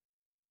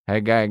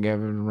 Hey, guy, give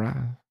it a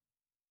ride.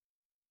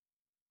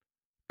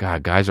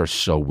 God, guys are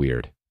so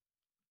weird.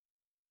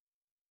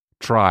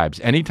 Tribes.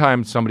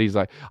 Anytime somebody's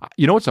like,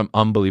 you know what's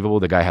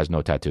unbelievable? The guy has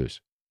no tattoos.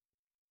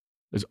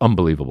 It's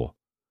unbelievable.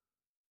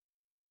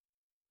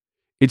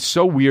 It's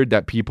so weird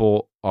that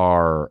people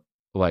are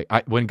like,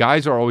 when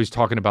guys are always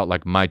talking about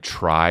like my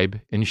tribe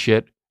and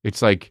shit,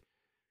 it's like,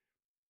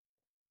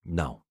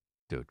 no,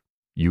 dude,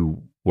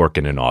 you work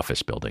in an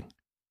office building.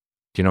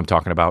 Do you know what I'm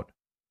talking about?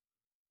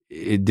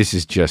 This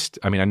is just,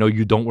 I mean, I know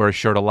you don't wear a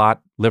shirt a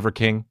lot, Liver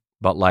King,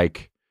 but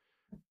like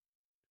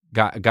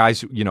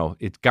guys, you know,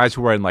 it's guys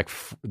who are in like,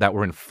 that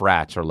were in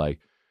frats are like,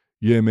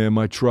 yeah, man,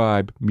 my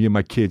tribe, me and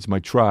my kids, my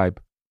tribe.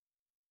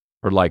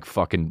 Or like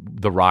fucking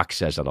The Rock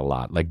says it a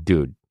lot. Like,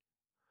 dude,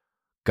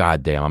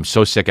 God damn, I'm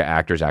so sick of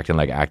actors acting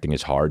like acting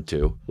is hard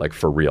too. Like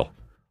for real.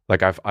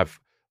 Like I've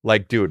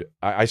like, dude,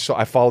 I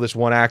follow this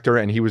one actor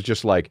and he was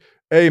just like,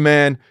 hey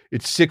man,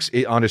 it's 6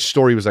 on his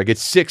story. He was like,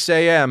 it's 6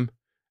 a.m.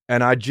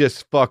 and I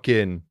just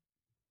fucking,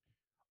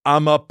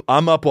 I'm up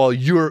while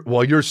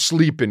you're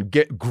sleeping,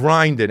 get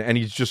grinding. And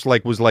he's just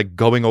like, was like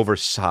going over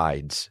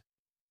sides.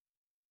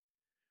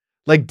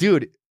 Like,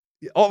 dude,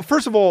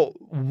 first of all,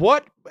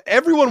 what?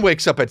 Everyone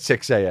wakes up at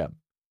 6 a.m.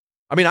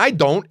 I mean, I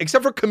don't,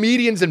 except for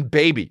comedians and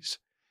babies.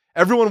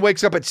 Everyone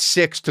wakes up at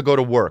 6 to go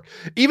to work.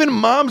 Even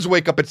moms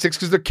wake up at 6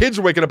 because their kids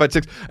are waking up at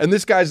 6. And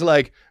this guy's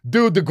like,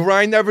 dude, the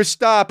grind never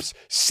stops.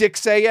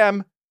 6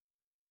 a.m.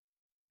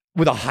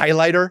 with a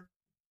highlighter.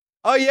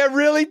 Oh, yeah,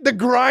 really? The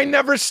grind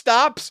never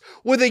stops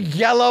with a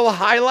yellow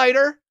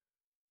highlighter?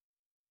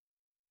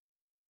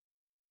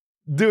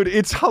 Dude,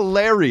 it's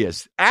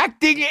hilarious.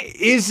 Acting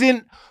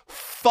isn't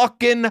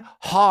fucking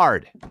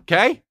hard,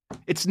 okay?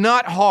 It's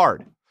not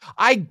hard.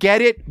 I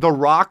get it. The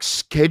Rock's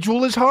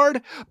schedule is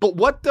hard, but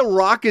what The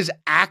Rock is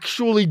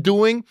actually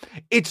doing,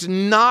 it's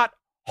not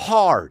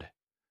hard.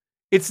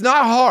 It's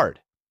not hard.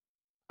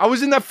 I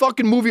was in that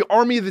fucking movie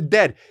Army of the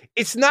Dead.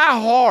 It's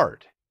not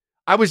hard.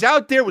 I was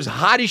out there. It was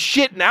hot as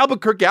shit in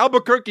Albuquerque.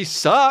 Albuquerque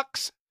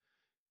sucks.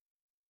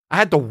 I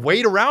had to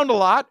wait around a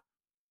lot.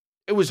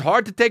 It was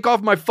hard to take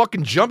off my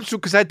fucking jumpsuit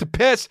because I had to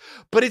piss,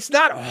 but it's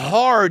not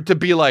hard to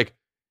be like,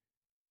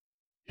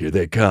 here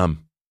they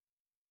come.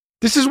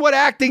 This is what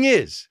acting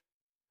is.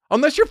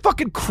 Unless you're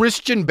fucking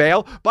Christian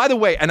Bale. By the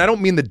way, and I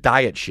don't mean the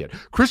diet shit.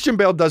 Christian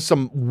Bale does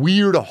some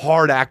weird,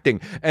 hard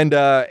acting. And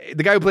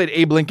the guy who played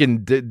Abe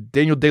Lincoln,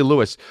 Daniel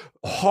Day-Lewis,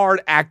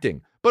 hard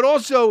acting. But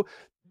also,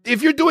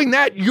 if you're doing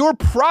that, you're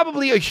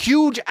probably a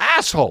huge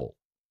asshole.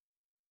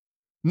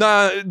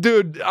 Nah,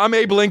 dude, I'm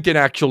Abe Lincoln,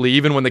 actually,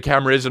 even when the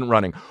camera isn't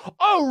running.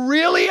 Oh,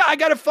 really? I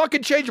gotta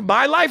fucking change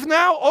my life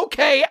now?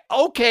 Okay,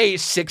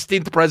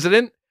 16th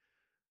president.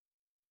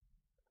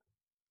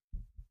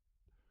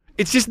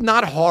 It's just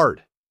not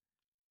hard.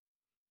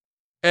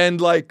 And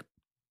like,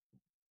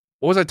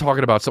 what was I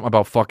talking about? Something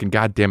about fucking,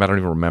 goddamn, I don't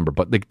even remember.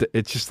 But like,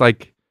 it's just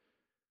like,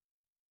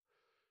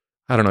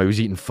 I don't know. He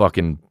was eating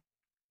fucking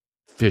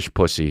fish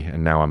pussy,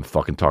 and now I'm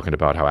fucking talking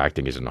about how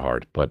acting isn't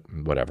hard. But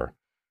whatever.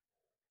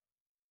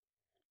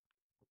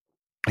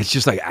 It's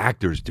just like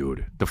actors,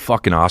 dude. The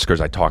fucking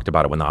Oscars. I talked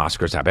about it when the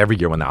Oscars happen. Every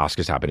year when the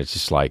Oscars happen, it's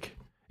just like,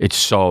 it's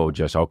so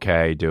just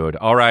okay, dude.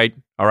 All right.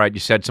 You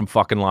said some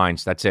fucking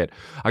lines. That's it.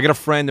 I got a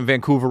friend in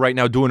Vancouver right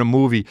now doing a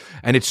movie,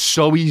 and it's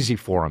so easy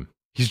for him.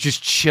 He's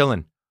just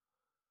chilling.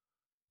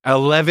 At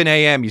 11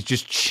 a.m., he's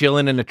just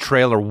chilling in a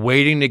trailer,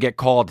 waiting to get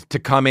called to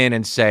come in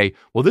and say,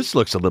 well, this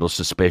looks a little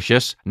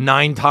suspicious,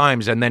 9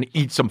 times, and then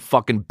eat some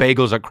fucking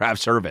bagels at craft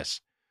service.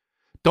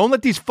 Don't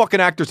let these fucking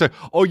actors say,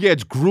 oh, yeah,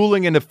 it's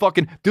grueling and the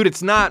fucking... Dude,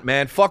 it's not,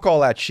 man. Fuck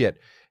all that shit.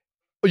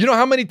 You know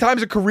how many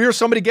times a career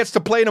somebody gets to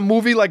play in a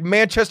movie like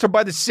Manchester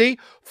by the Sea?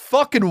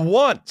 Fucking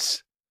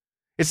once.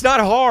 It's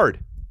not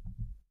hard.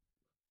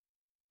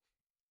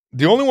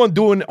 The only one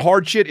doing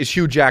hard shit is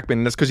Hugh Jackman,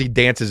 and that's because he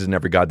dances in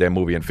every goddamn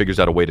movie and figures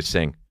out a way to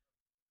sing.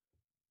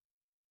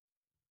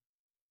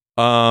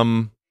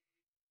 But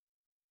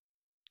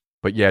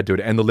yeah, dude,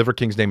 and the Liver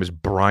King's name is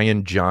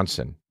Brian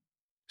Johnson.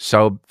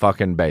 So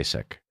fucking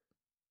basic.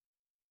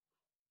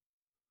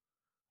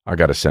 I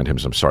gotta send him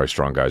some Sorry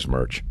Strong Guys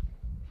merch.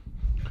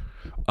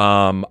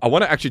 I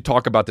want to actually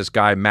talk about this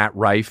guy, Matt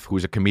Rife,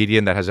 who's a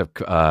comedian that has a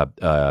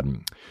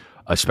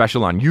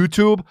special on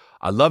YouTube.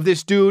 I love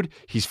this dude.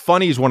 He's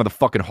funny. He's one of the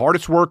fucking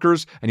hardest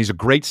workers, and he's a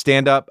great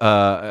stand-up.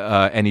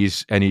 And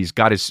he's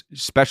got his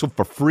special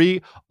for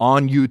free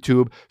on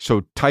YouTube.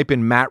 So type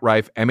in Matt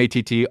Rife,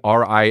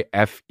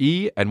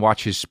 MatTrife, and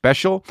watch his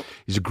special.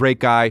 He's a great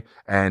guy,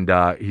 and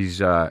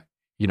he's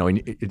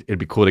it'd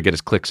be cool to get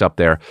his clicks up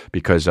there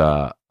because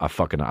I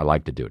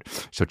like the dude.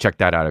 So check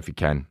that out if you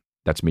can.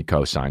 That's me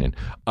co-signing.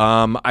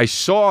 I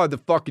saw the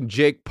fucking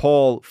Jake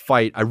Paul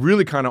fight. I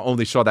really kind of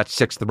only saw that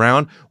 6th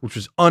round, which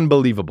was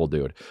unbelievable,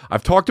 dude.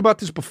 I've talked about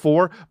this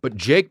before, but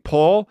Jake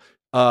Paul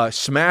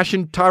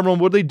smashing Tyron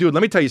Woodley. Dude,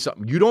 let me tell you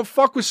something. You don't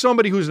fuck with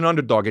somebody who's an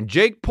underdog, and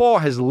Jake Paul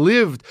has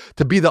lived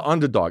to be the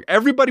underdog.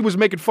 Everybody was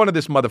making fun of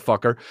this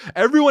motherfucker.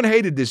 Everyone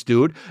hated this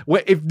dude.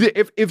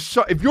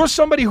 If you're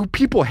somebody who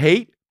people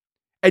hate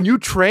and you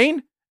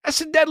train,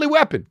 that's a deadly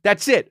weapon.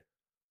 That's it.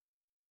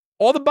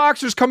 All the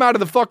boxers come out of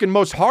the fucking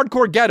most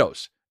hardcore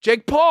ghettos.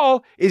 Jake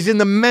Paul is in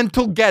the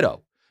mental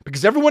ghetto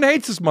because everyone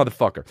hates this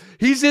motherfucker.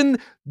 He's in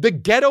the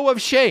ghetto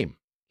of shame.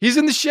 He's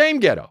in the shame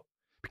ghetto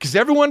because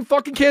everyone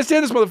fucking can't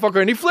stand this motherfucker,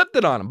 and he flipped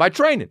it on him by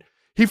training.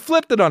 He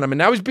flipped it on him, and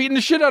now he's beating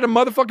the shit out of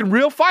motherfucking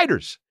real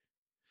fighters.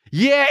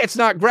 Yeah, it's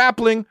not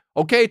grappling.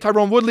 Okay,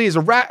 Tyron Woodley is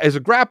a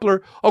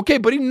grappler. Okay,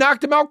 but he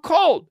knocked him out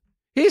cold.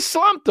 He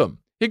slumped him.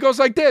 He goes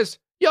like this.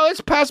 Yo,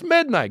 it's past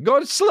midnight. Go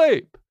to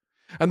sleep.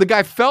 And the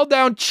guy fell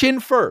down chin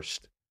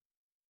first.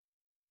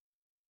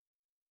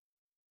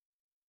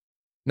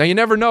 Now, you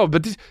never know,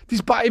 but these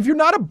if you're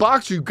not a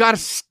boxer, you got to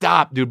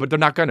stop, dude. But they're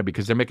not going to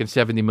because they're making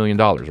 $70 million,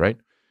 right?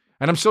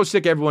 And I'm so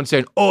sick of everyone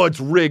saying, oh, it's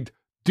rigged.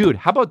 Dude,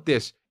 how about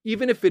this?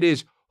 Even if it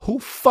is, who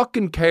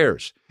fucking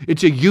cares?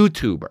 It's a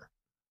YouTuber.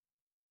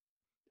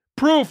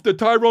 Proof the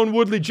Tyron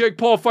Woodley-Jake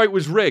Paul fight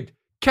was rigged.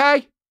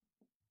 Okay?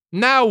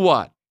 Now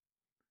what?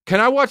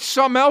 Can I watch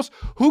something else?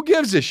 Who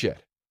gives a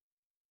shit?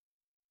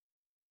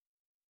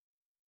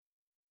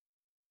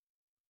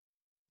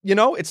 You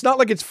know, it's not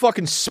like it's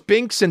fucking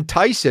Spinks and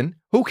Tyson.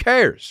 Who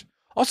cares?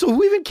 Also,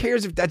 who even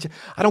cares if that's...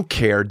 I don't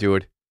care,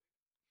 dude.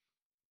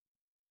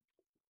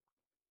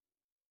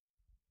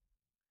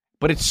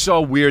 But it's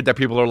so weird that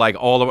people are like,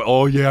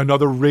 oh yeah,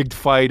 another rigged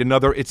fight,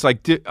 It's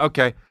like,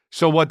 okay.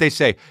 So what they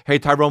say, hey,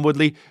 Tyron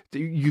Woodley,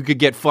 you could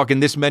get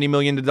fucking this many $1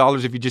 million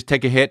if you just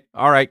take a hit.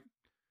 All right.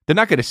 They're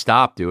not going to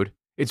stop, dude.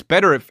 It's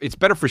better for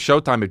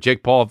Showtime if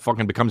Jake Paul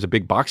fucking becomes a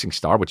big boxing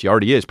star, which he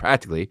already is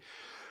practically.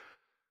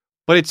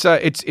 But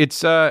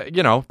it's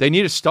you know, they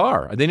need a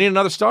star. They need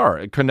another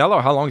star.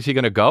 Canelo, how long is he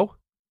going to go?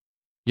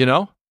 You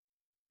know?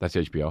 That's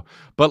HBO.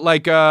 But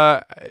like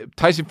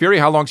Tyson Fury,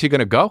 how long is he going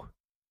to go?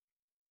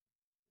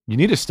 You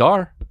need a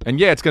star. And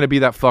yeah, it's going to be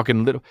that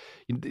fucking little...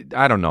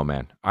 I don't know,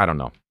 man. I don't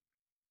know.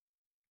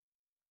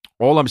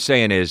 All I'm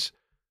saying is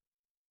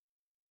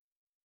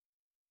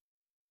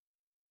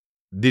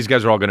these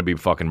guys are all going to be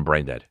fucking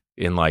brain dead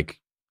in like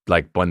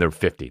when they're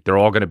 50. They're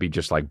all going to be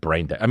just like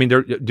brain dead. I mean,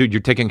 dude,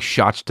 you're taking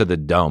shots to the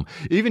dome.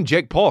 Even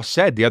Jake Paul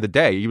said the other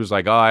day, he was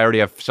like, oh, I already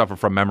have suffered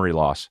from memory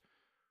loss.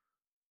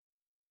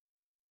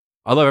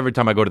 I love every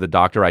time I go to the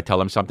doctor, I tell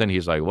him something.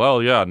 He's like,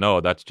 well, yeah,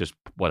 no, that's just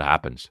what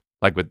happens.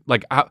 Like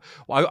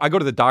I go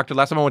to the doctor.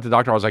 Last time I went to the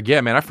doctor, I was like,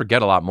 yeah, man, I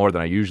forget a lot more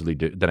than I usually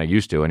do than I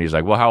used to. And he's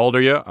like, well, how old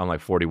are you? I'm like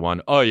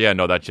 41. Oh yeah,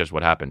 no, that's just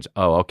what happens.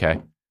 Oh, okay.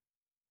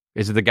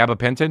 Is it the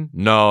gabapentin?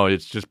 No,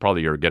 it's just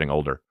probably you're getting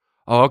older.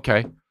 Oh,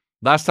 okay.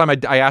 Last time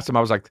I asked him,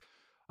 I was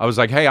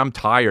like, hey, I'm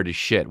tired as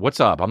shit. What's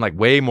up? I'm like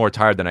way more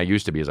tired than I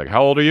used to be. He's like,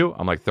 how old are you?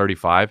 I'm like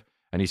 35.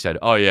 And he said,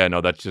 oh yeah,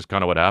 no, that's just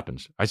kind of what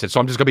happens. I said, so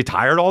I'm just gonna be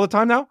tired all the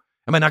time now?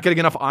 Am I not getting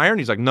enough iron?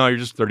 He's like, no, you're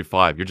just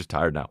 35. You're just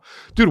tired now.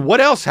 Dude, what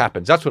else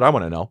happens? That's what I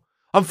want to know.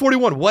 I'm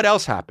 41. What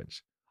else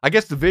happens? I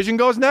guess the vision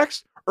goes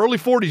next. Early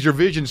 40s, your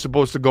vision's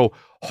supposed to go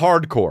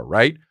hardcore,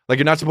 right? Like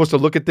you're not supposed to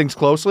look at things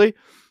closely.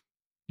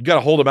 You got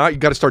to hold them out. You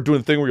got to start doing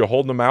the thing where you're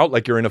holding them out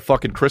like you're in a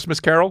fucking Christmas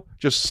Carol,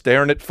 just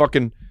staring at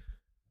fucking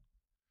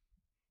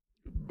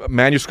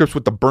manuscripts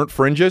with the burnt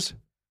fringes.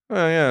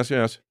 Oh,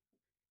 yes.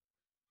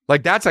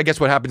 Like that's, I guess,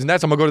 what happens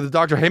next. I'm going to go to the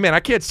doctor. Hey, man, I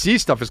can't see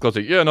stuff as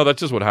closely. Yeah, no, that's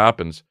just what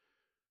happens.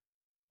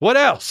 What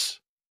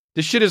else?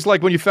 This shit is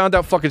like when you found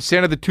out fucking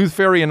Santa the Tooth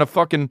Fairy and a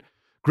fucking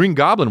Green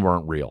Goblin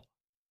weren't real.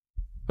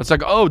 It's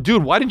like, oh,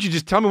 dude, why didn't you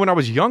just tell me when I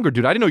was younger,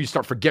 dude? I didn't know you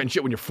start forgetting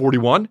shit when you're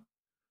 41.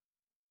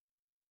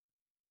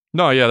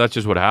 No, yeah, that's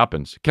just what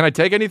happens. Can I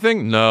take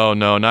anything? No,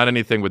 not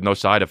anything with no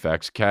side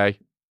effects, okay?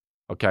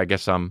 Okay, I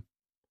guess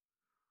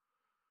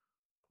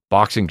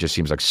boxing just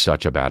seems like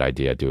such a bad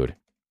idea, dude.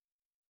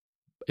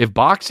 If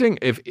boxing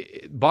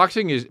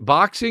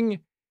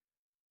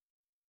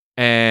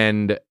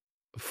and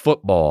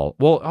football,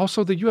 well,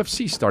 also the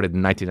UFC started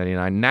in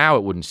 1999. Now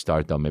it wouldn't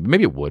start, though.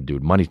 Maybe it would,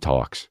 dude. Money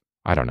talks.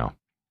 I don't know.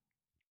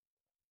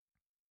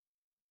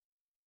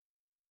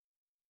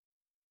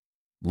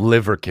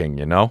 Liver King,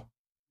 you know?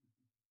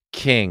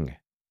 King.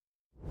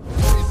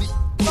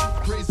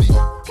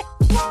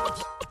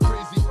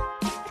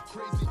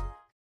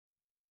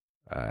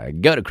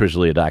 Go to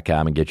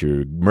ChrisLeah.com and get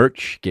your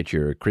merch. Get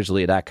your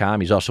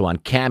ChrisLeah.com. He's also on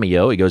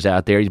Cameo. He goes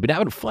out there. He's been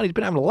having fun. He's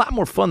been having a lot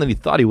more fun than he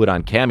thought he would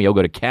on Cameo.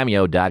 Go to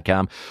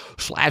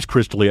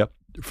Cameo.com/ChrisLeah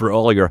for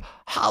all your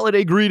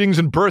holiday greetings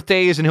and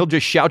birthdays, and he'll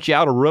just shout you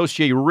out or roast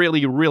you. He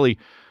really, really,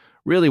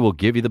 really will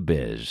give you the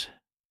biz.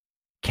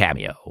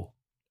 Cameo.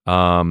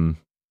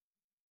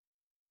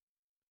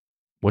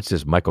 What's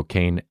this Michael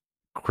Caine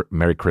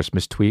Merry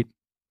Christmas tweet?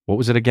 What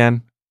was it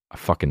again? I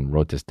fucking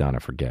wrote this down. I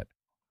forget.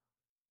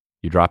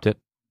 You dropped it?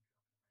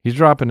 He's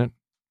dropping it.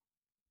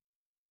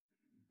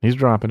 He's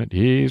dropping it.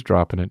 He's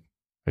dropping it.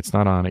 It's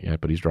not on it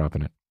yet, but he's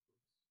dropping it.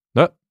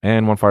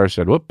 And One Fire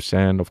said, whoops.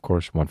 And of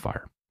course, One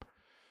Fire.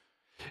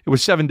 It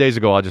was 7 days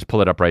ago. I'll just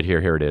pull it up right here.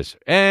 Here it is.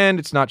 And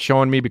it's not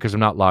showing me because I'm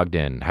not logged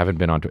in. Haven't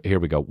been on. Here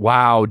we go.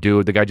 Wow,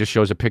 dude. The guy just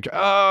shows a picture.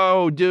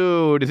 Oh,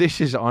 dude.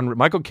 This is unreal.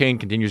 Michael Caine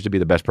continues to be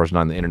the best person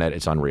on the internet.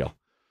 It's unreal.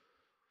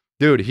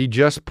 Dude, he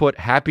just put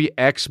Happy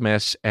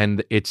Xmas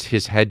and it's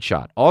his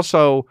headshot.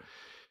 Also,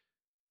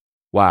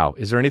 wow.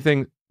 Is there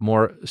anything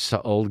more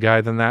old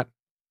guy than that?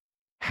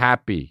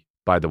 Happy,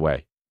 by the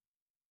way.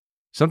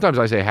 Sometimes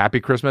I say Happy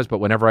Christmas, but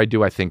whenever I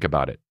do, I think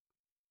about it.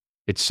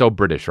 It's so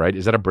British, right?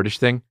 Is that a British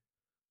thing?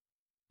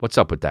 What's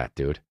up with that,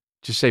 dude?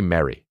 Just say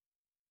Merry.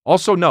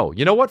 Also, no.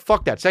 You know what?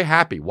 Fuck that. Say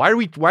Happy.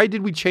 Why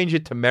did we change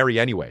it to Merry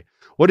anyway?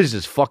 What is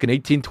this, fucking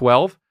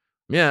 1812?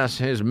 Yes,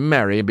 he's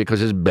merry because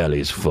his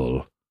belly's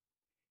full.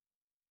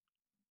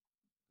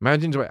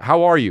 Imagine,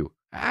 how are you?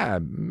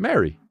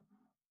 Merry.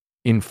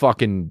 In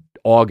fucking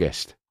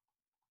August.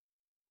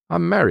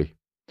 I'm merry.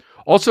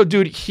 Also,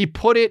 dude, he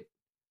put it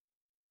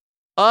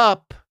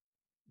up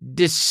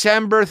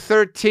December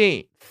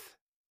 13th.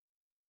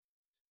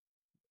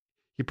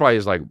 He probably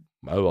is like,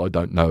 oh, I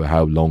don't know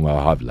how long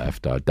I have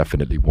left. I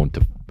definitely want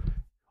to.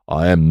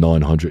 I am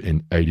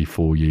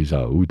 984 years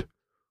old.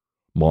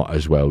 Might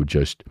as well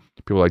just.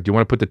 People are like, do you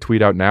want to put the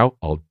tweet out now?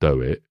 I'll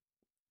do it.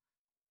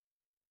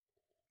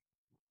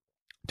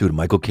 Dude,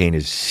 Michael Caine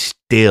is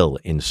still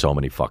in so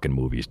many fucking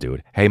movies,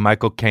 dude. Hey,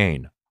 Michael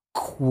Caine,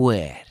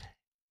 quit.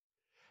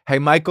 Hey,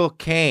 Michael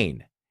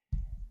Caine.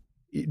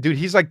 Dude,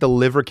 he's like the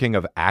Liver King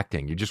of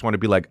acting. You just want to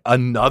be like,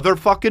 another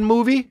fucking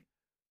movie?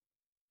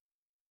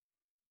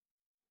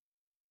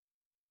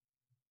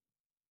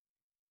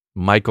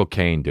 Michael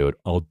Caine, dude.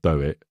 I'll do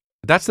it.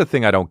 That's the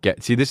thing I don't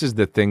get. See, this is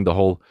the thing,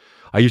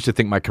 I used to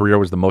think my career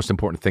was the most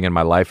important thing in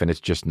my life, and it's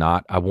just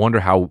not. I wonder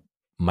how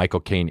Michael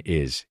Caine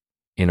is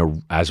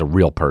as a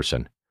real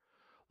person.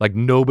 Like,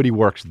 nobody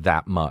works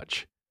that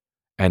much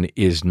and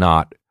is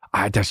not.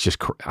 That's just,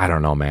 I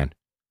don't know, man.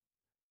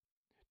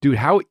 Dude,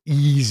 how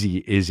easy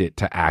is it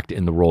to act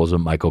in the roles that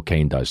Michael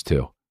Caine does,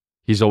 too?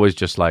 He's always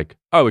just like,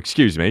 oh,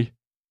 excuse me,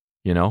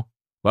 you know?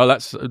 Well,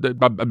 that's... He's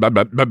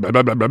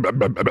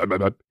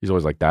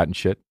always like that and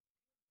shit.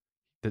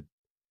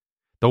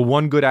 The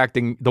one good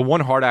acting, the one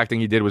hard acting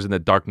he did was in The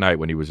Dark Knight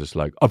when he was just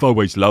like, I've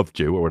always loved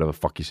you, or whatever the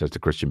fuck he says to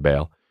Christian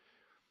Bale.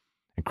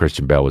 And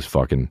Christian Bale was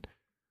fucking...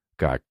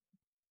 God,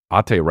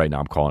 I'll tell you right now,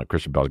 I'm calling it.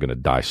 Christian Bale's going to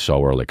die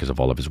so early because of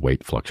all of his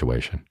weight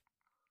fluctuation.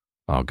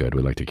 Oh, good.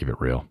 We like to keep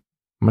it real.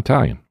 I'm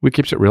Italian. We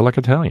keeps it real like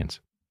Italians.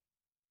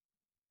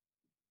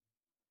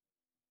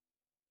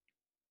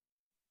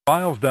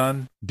 File's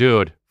done.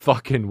 Dude,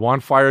 fucking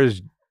Juan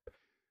Fire's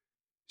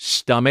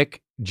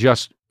stomach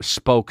just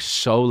spoke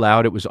so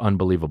loud it was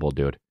unbelievable,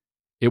 dude.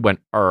 It went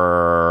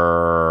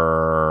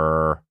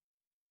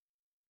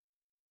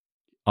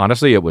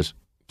Honestly, it was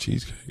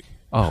Cheesecake.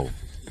 oh.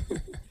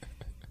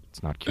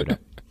 It's not queued up.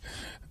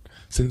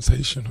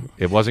 Sensational.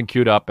 It wasn't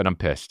queued up and I'm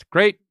pissed.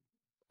 Great.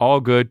 All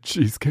good.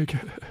 Cheesecake.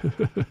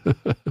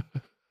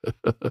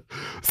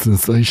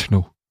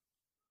 Sensational.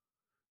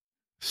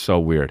 So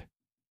weird.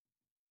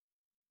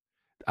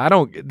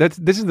 This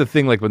is the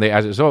thing, like when they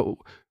ask, oh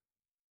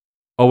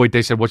wait,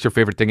 they said, what's your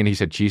favorite thing? And he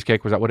said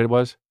cheesecake. Was that what it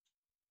was?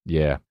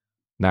 Yeah.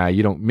 Nah,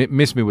 you don't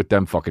miss me with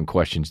them fucking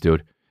questions,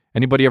 dude.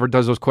 Anybody ever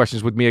does those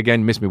questions with me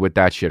again, miss me with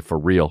that shit for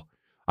real.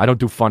 I don't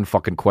do fun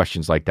fucking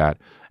questions like that.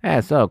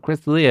 So Chris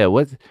D'Elia,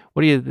 what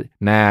do you,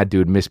 nah,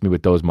 dude, miss me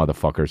with those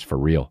motherfuckers for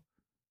real.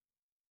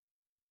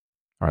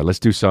 All right, let's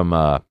do some,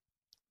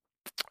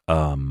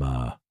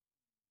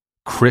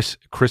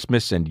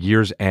 Christmas and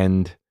year's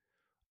end,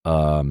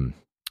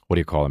 what do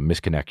you call them?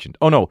 Misconnection.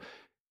 Oh no.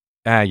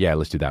 Yeah,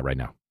 let's do that right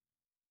now.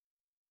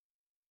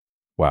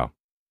 Wow.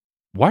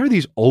 Why are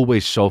these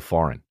always so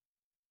foreign?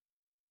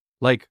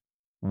 Like,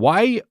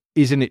 why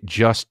isn't it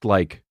just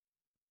like,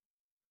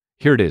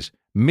 here it is.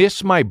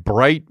 Miss my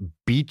bright,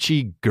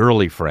 beachy,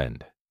 girly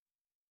friend.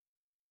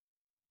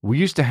 We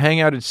used to hang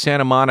out at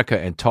Santa Monica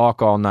and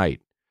talk all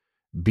night.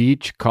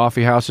 Beach,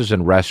 coffee houses,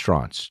 and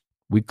restaurants.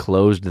 We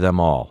closed them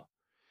all.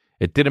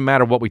 It didn't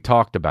matter what we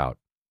talked about.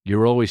 You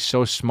were always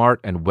so smart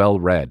and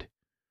well-read.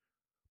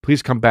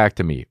 Please come back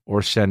to me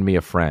or send me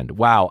a friend.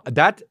 Wow,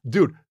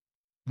 dude,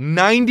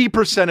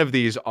 90% of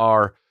these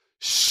are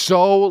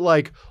so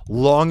like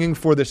longing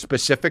for the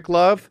specific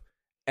love,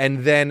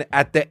 and then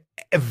at the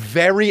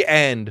very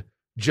end,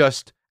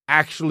 just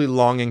actually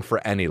longing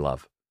for any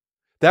love.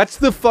 That's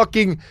the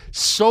fucking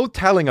so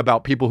telling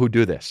about people who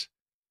do this.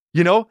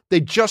 You know, they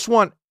just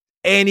want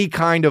any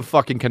kind of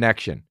fucking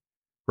connection,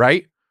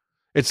 right?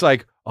 It's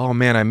like, oh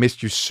man, I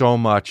missed you so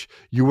much.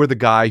 You were the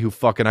guy who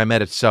fucking I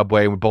met at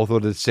Subway and we both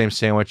ordered the same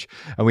sandwich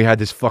and we had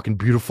this fucking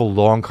beautiful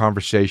long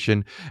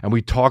conversation and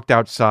we talked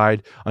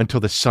outside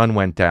until the sun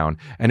went down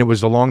and it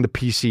was along the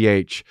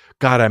PCH.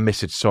 God, I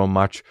miss it so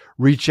much.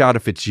 Reach out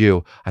if it's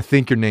you. I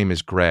think your name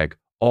is Greg.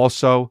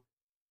 Also,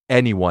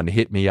 anyone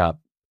hit me up.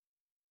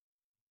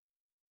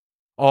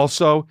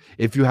 Also,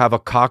 if you have a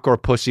cock or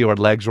pussy or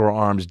legs or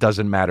arms,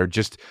 doesn't matter.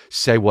 Just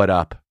say what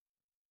up.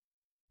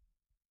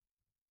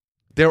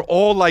 They're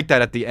all like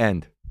that at the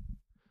end.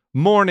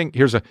 Morning,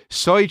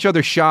 saw each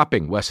other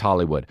shopping, West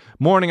Hollywood.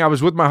 Morning, I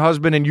was with my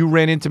husband and you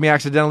ran into me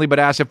accidentally but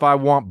asked if I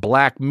want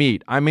black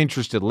meat. I'm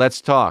interested.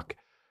 Let's talk.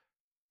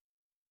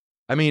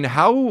 I mean,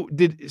 how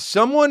did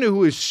someone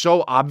who is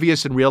so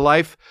obvious in real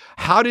life,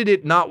 how did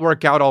it not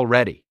work out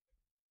already?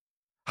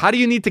 How do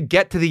you need to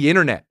get to the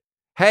internet?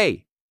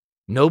 Hey,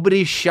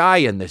 nobody's shy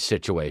in this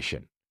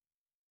situation.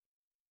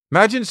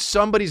 Imagine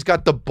somebody's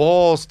got the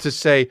balls to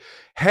say,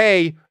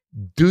 hey,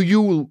 do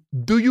you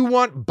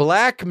want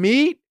black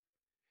meat?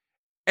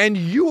 And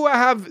you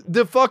have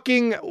the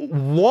fucking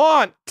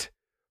want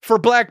for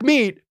black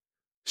meat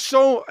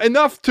so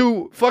enough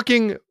to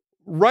fucking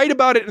write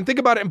about it and think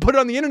about it and put it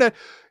on the internet.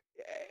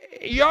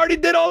 You already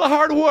did all the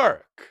hard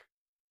work.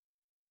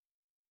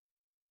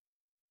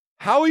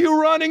 How are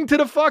you running to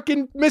the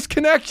fucking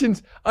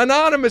misconnections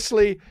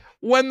anonymously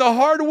when the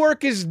hard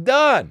work is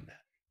done?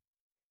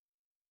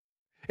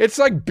 It's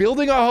like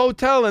building a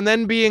hotel and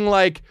then being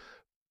like,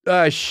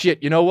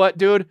 shit, you know what,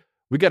 dude?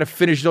 We got to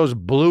finish those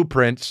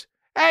blueprints.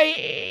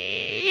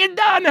 Hey, you're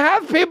done.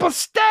 Have people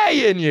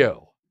stay in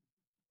you.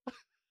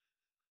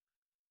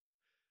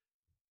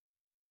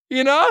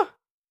 You know?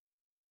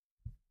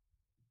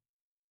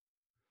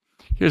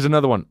 Here's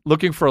another one.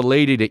 Looking for a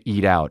lady to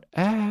eat out.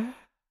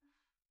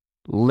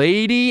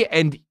 Lady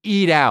and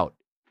eat out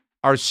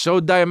are so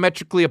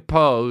diametrically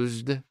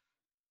opposed.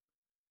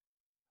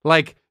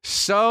 Like,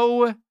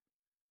 so,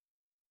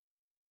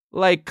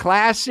 like,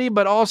 classy,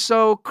 but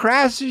also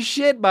crass as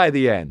shit by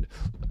the end.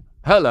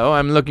 Hello,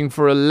 I'm looking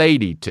for a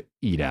lady to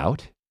eat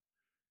out.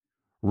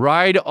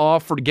 Ride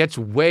offered gets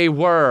way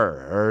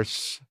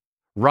worse.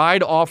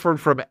 Ride offered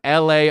from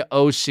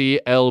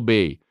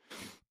LAOCLB.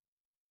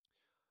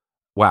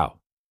 Wow.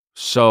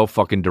 So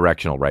fucking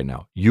directional right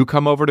now. You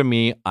come over to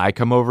me, I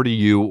come over to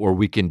you, or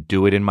we can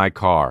do it in my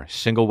car.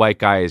 Single white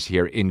guy is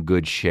here in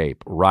good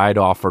shape. Ride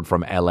offered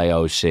from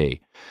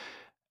LAOC.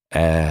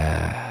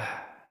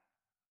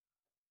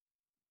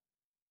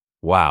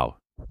 Wow.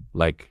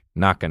 Like,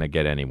 not going to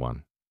get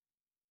anyone.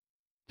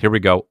 Here we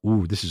go.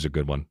 Ooh, this is a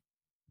good one.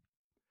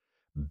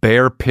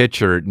 Bear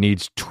pitcher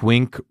needs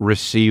twink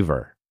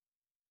receiver.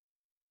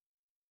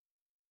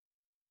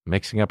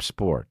 Mixing up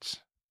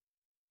sports.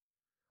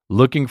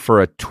 Looking for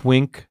a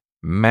twink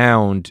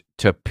mound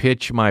to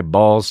pitch my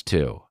balls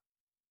to.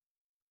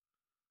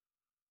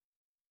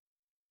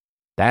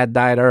 Dad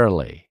died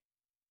early.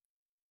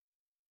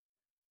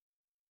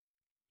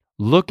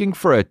 Looking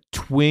for a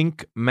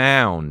twink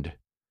mound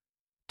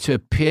to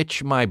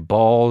pitch my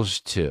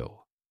balls to.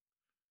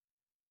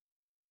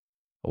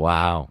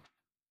 Wow.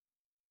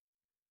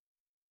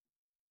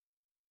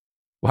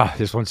 Wow,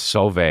 this one's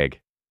so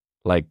vague.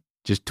 Like,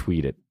 just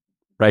tweet it.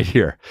 right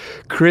here.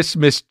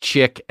 Christmas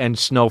chick and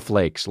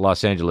snowflakes,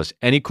 Los Angeles.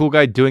 Any cool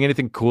guy doing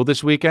anything cool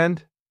this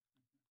weekend?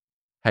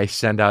 Hey,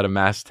 send out a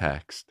mass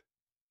text.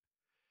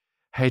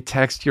 Hey,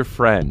 text your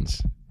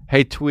friends.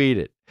 Hey, tweet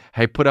it.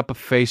 Hey, put up a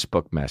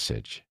Facebook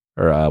message.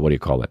 Or what do you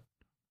call it?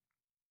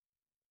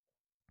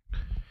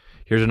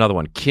 Here's another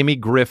one. Kimmy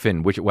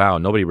Griffin, wow,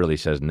 nobody really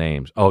says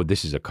names. Oh,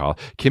 this is a call.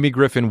 Kimmy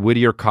Griffin,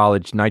 Whittier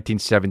College,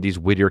 1970s,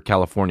 Whittier,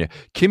 California.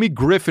 Kimmy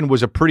Griffin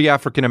was a pretty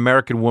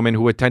African-American woman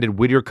who attended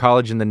Whittier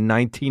College in the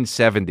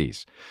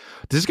 1970s.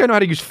 Does this guy know how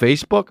to use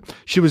Facebook?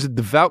 She was a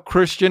devout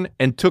Christian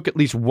and took at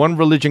least one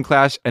religion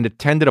class and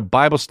attended a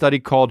Bible study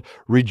called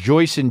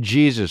Rejoice in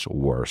Jesus.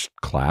 Worst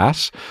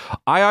class.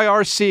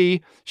 IIRC,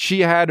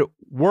 she had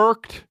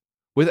worked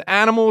with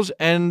animals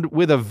and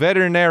with a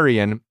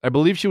veterinarian. I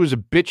believe she was a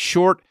bit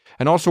short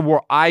and also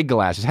wore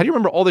eyeglasses. How do you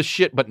remember all this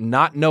shit but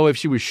not know if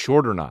she was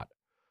short or not?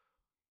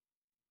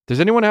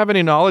 Does anyone have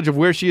any knowledge of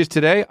where she is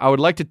today? I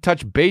would like to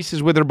touch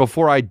bases with her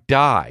before I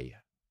die.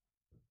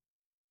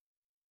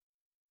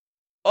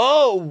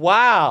 Oh,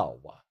 wow.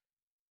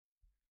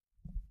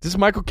 This is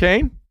Michael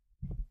Caine?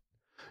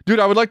 Dude,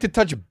 I would like to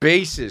touch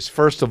bases,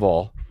 first of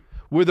all,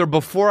 with her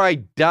before I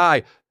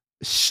die.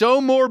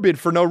 So morbid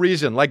for no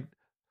reason. Like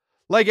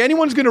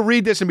anyone's going to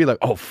read this and be like,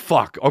 oh,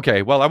 fuck.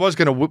 Okay, well, I was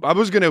going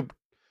to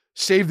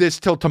save this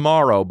till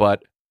tomorrow,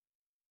 but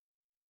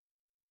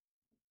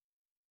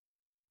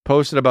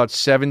posted about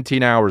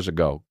 17 hours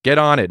ago. Get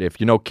on it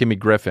if you know Kimmy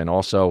Griffin.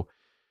 Also,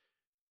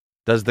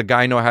 does the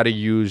guy know how to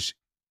use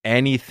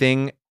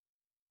anything?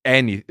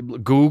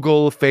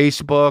 Google,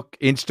 Facebook,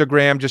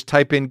 Instagram, just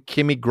type in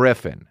Kimmy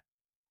Griffin.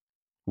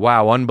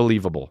 Wow,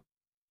 unbelievable.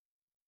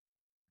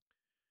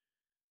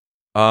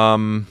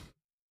 All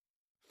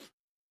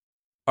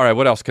right,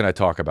 what else can I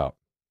talk about?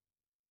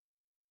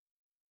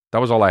 That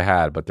was all I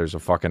had, but there's a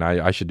fucking...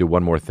 I should do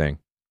one more thing.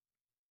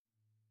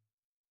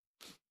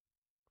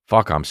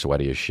 Fuck, I'm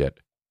sweaty as shit.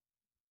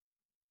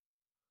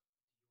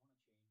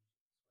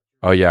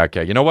 Oh, yeah,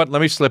 okay. You know what?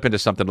 Let me slip into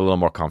something a little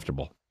more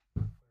comfortable.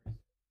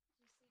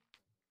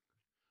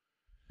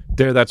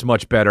 There, that's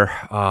much better.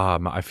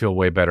 I feel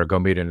way better. Go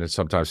meet and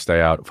sometimes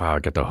stay out. Wow, I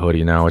get the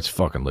hoodie now. It's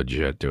fucking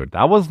legit, dude.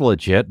 That was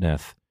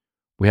legitness.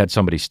 We had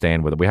somebody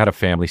staying with it. We had a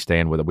family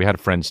staying with it. We had a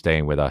friend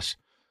staying with us.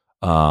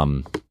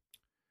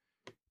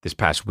 This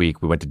past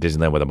week, we went to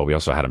Disneyland with him, but we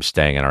also had him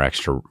staying in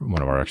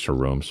one of our extra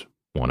rooms.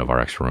 What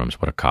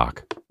a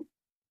cock.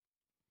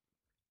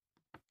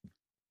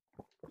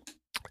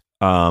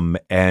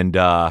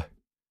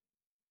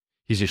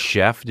 He's a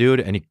chef, dude,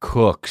 and he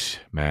cooks,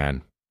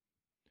 man.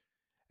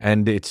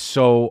 And it's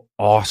so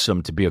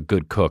awesome to be a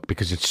good cook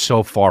because it's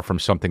so far from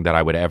something that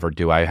I would ever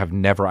do.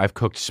 I've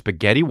cooked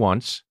spaghetti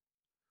once,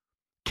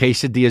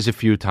 quesadillas a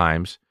few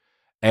times,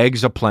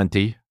 eggs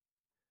aplenty,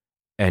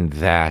 and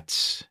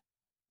that's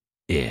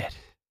it.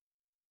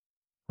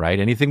 Right?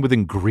 Anything with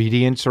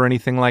ingredients or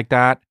anything like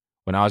that.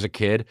 When I was a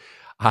kid,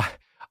 I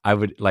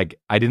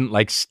didn't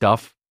like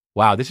stuff.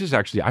 Wow, this is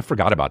actually, I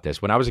forgot about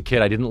this. When I was a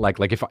kid, I didn't like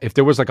if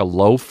there was like a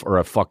loaf or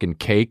a fucking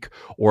cake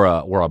or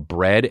a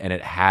bread and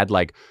it had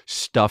like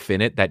stuff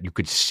in it that you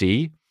could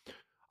see,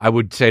 I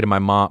would say to my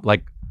mom,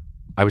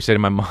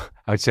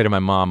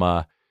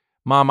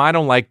 Mom, I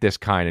don't like this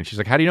kind. And she's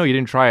like, how do you know you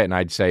didn't try it? And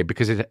I'd say,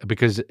 because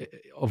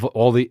of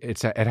all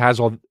it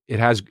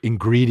has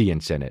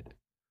ingredients in it.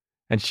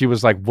 And she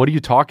was like, what are you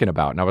talking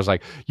about? And I was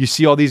like, you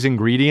see all these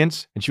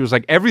ingredients? And she was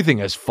like, everything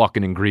has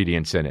fucking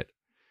ingredients in it.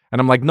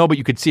 And I'm like, no, but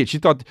you could see it.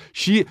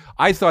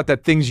 I thought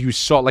that things you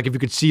saw, like if you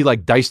could see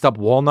like diced up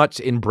walnuts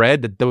in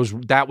bread,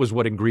 that was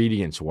what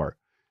ingredients were.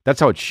 That's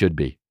how it should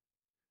be.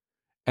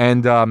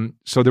 And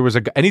so there was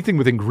anything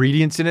with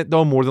ingredients in it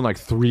though, more than like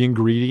 3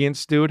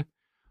 ingredients, dude,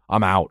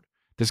 I'm out.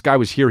 This guy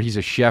was here. He's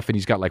a chef and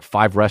he's got like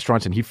 5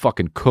 restaurants and he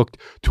fucking cooked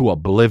to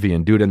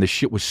oblivion, dude. And the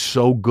shit was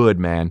so good,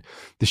 man.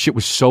 The shit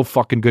was so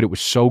fucking good. It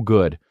was so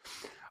good.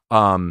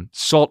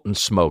 Salt and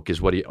Smoke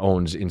is what he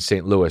owns in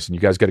St. Louis, and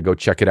you guys got to go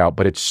check it out.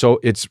 But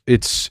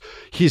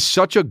he's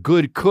such a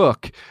good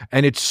cook,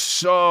 and it's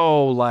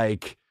so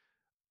like,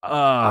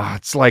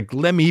 it's like,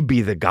 let me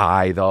be the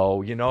guy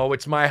though,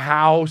 it's my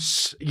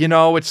house,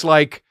 it's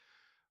like,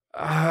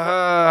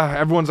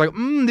 everyone's like,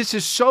 this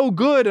is so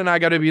good. And I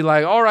got to be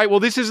like, all right, well,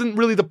 this isn't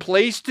really the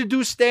place to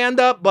do stand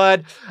up,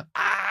 but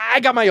I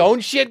got my own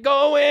shit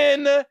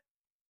going.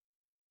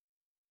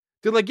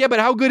 They're like, yeah, but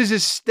how good is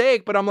this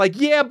steak? But I'm like,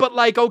 yeah, but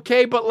like,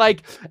 okay, but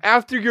like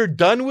after you're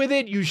done with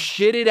it, you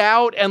shit it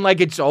out and like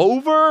it's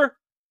over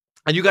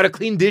and you got to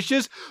clean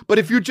dishes. But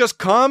if you just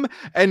come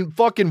and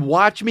fucking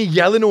watch me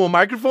yell into a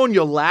microphone,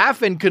 you'll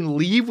laugh and can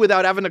leave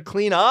without having to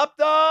clean up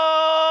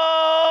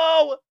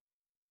though.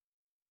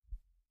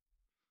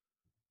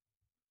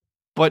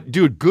 But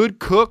dude, good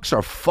cooks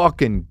are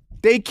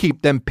they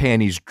keep them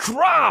panties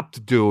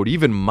dropped, dude.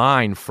 Even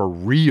mine, for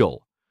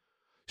real.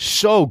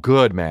 So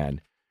good,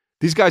 man.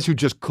 These guys who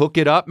just cook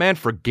it up, man,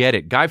 forget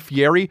it. Guy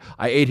Fieri,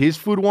 I ate his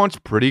food once.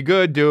 Pretty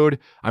good, dude.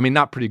 I mean,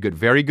 not pretty good,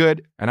 very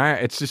good. And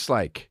it's just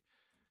like,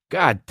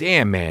 God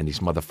damn, man, these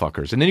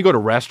motherfuckers. And then you go to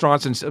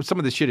restaurants and some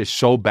of this shit is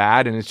so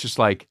bad. And it's just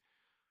like,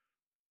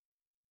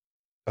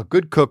 A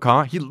good cook,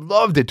 huh? He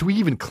loved it. We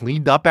even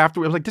cleaned up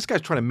afterwards. I was like, this guy's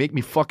trying to make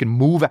me fucking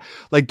move.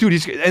 Like,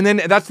 dude, and then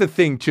that's the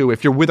thing too.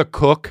 If you're with a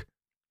cook,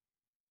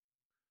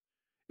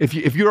 if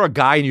you're a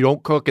guy and you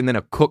don't cook, and then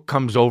a cook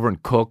comes over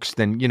and cooks,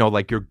 then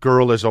like your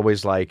girl is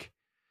always like,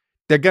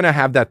 they're gonna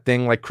have that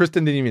thing. Like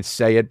Kristen didn't even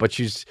say it, but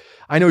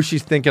I know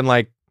she's thinking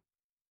like,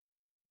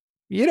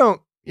 yeah,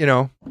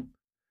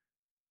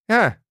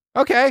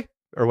 okay,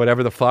 or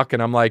whatever the fuck.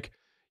 And I'm like,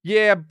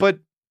 yeah, but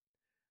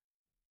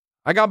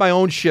I got my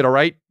own shit, all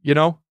right?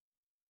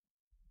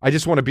 I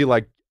just want to be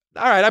like,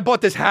 all right, I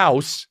bought this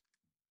house.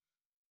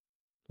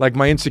 Like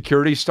my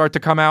insecurities start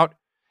to come out.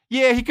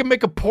 Yeah, he can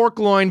make a pork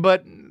loin,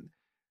 but,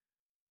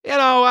 he's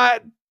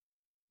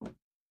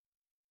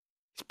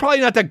probably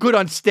not that good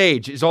on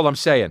stage, is all I'm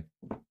saying.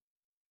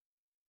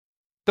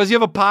 Does he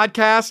have a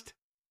podcast?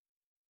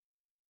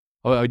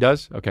 Oh, he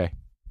does? Okay.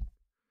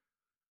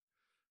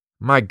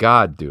 My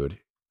God, dude.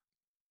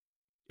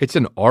 It's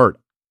an art.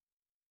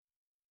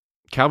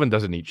 Calvin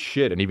doesn't eat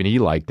shit, and even he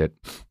liked it.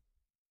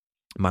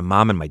 My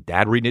mom and my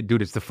dad reading it,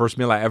 dude. It's the first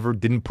meal I ever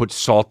didn't put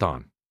salt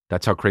on.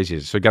 That's how crazy it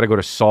is. So you got to go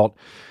to Salt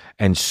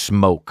and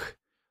Smoke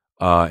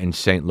in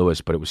St.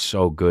 Louis, but it was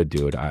so good,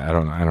 dude. I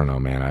don't know,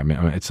 man. I mean,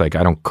 it's like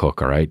I don't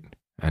cook, all right,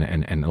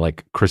 and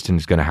like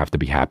Kristen's gonna have to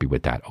be happy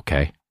with that,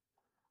 okay?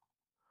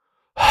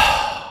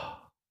 I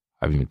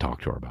haven't even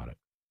talked to her about it.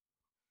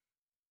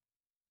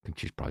 I think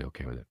she's probably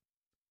okay with it.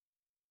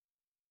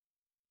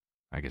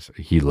 I guess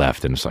he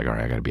left, and it's like, all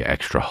right, I got to be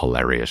extra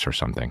hilarious or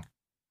something.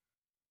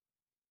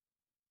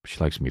 She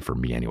likes me for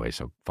me anyway,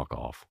 so fuck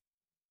off.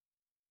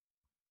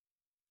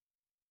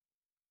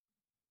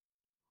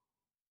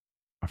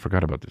 I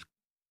forgot about this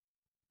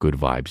Good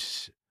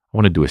Vibes. I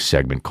want to do a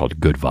segment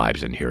called Good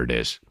Vibes, and here it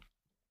is.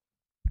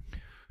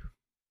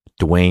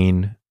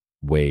 Dwayne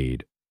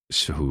Wade,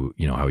 who,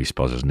 how he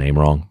spells his name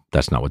wrong.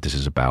 That's not what this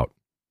is about.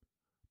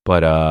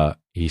 But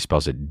he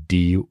spells it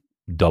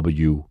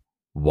D-W-Y-A-N-E.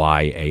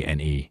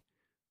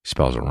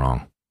 Spells it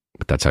wrong,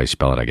 but that's how you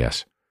spell it, I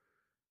guess.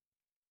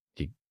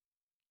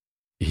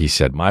 He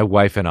said, my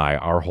wife and I,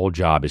 our whole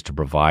job is to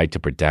provide, to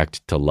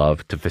protect, to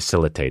love, to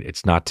facilitate.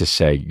 It's not to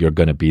say you're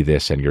going to be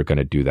this and you're going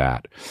to do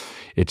that.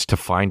 It's to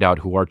find out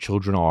who our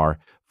children are,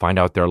 find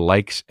out their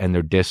likes and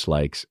their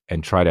dislikes,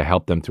 and try to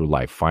help them through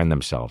life, find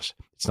themselves.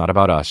 It's not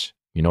about us.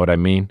 You know what I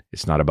mean?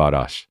 It's not about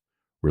us.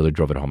 Really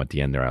drove it home at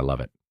the end there. I love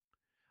it.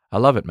 I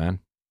love it, man.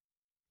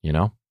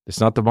 It's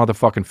not the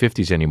motherfucking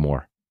 50s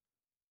anymore,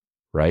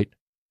 right?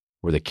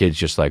 Where the kid's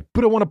just like,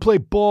 but I want to play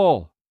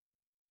ball.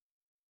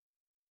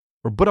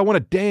 Or, but I want to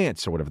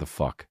dance, or whatever the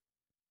fuck.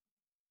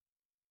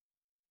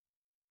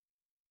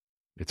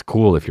 It's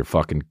cool if you're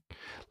fucking,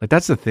 like,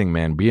 that's the thing,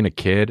 man. Being a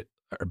kid,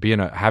 or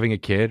having a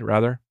kid,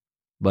 rather,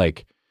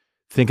 like,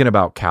 thinking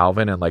about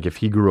Calvin, and like, if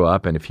he grew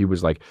up and if he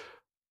was like,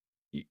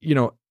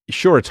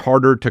 sure, it's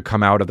harder to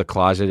come out of the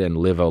closet and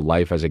live a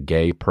life as a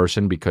gay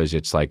person because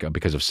it's like,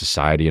 because of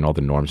society and all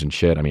the norms and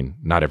shit. I mean,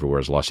 not everywhere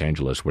is Los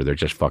Angeles where they're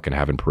just fucking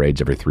having parades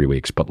every 3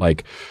 weeks, but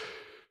like,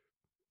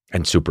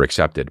 and super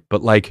accepted.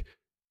 But like,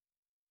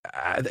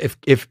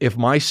 if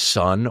my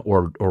son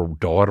or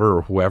daughter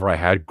or whoever I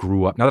had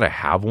grew up, now that I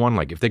have one,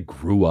 like if they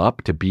grew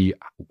up to be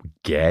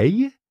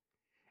gay,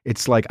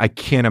 it's like I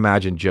can't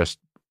imagine just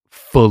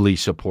fully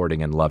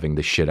supporting and loving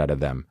the shit out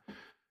of them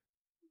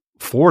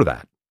for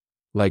that.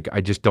 Like,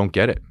 I just don't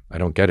get it. I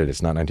don't get it.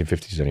 It's not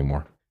 1950s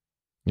anymore.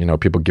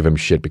 People give him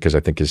shit because I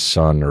think his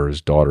son or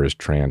his daughter is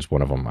trans,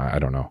 one of them. I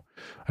don't know.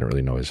 I don't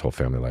really know his whole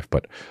family life,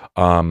 but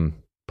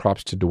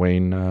props to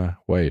Dwayne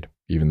Wade,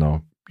 even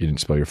though you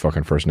didn't spell your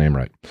fucking first name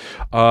right.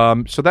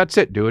 So that's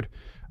it, dude.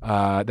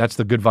 That's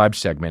the Good Vibes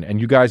segment.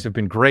 And you guys have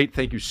been great.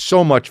 Thank you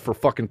so much for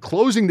fucking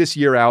closing this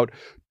year out.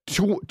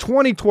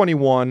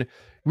 2021.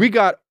 We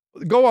got,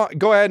 go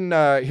ahead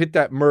and hit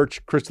that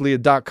merch,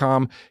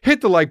 Crystalia.com.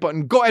 Hit the like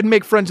button. Go ahead and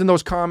make friends in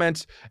those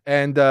comments.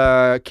 And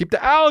keep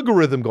the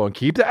algorithm going.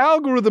 Keep the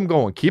algorithm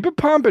going. Keep it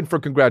pumping for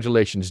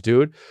congratulations,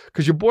 dude.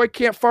 Because your boy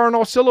can't fire on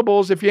all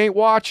syllables if you ain't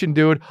watching,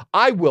 dude.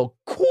 I will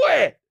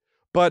quit.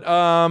 But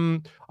I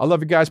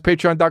love you guys.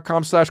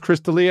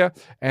 Patreon.com/Crystalia.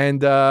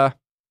 And,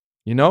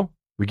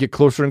 we get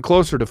closer and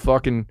closer to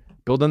fucking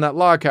building that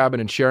log cabin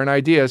and sharing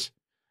ideas.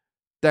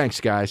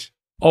 Thanks, guys.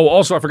 Oh,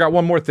 also, I forgot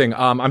one more thing.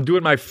 I'm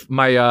doing my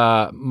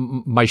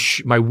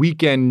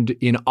weekend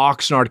in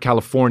Oxnard,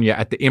 California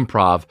at the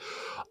Improv.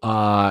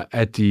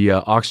 At the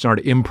Oxnard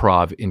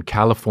Improv in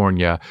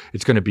California.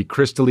 It's going to be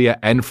Crystalia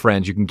and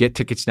friends. You can get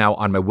tickets now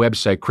on my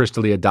website,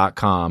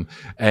 Crystalia.com,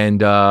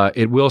 and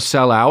it will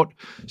sell out.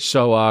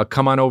 So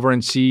come on over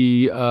and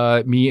see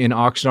me in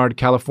Oxnard,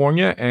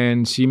 California,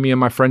 and see me and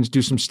my friends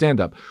do some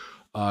stand-up.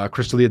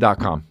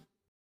 Crystalia.com.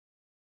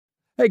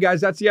 Hey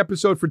guys, that's the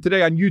episode for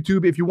today on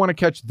YouTube. If you want to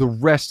catch the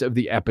rest of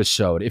the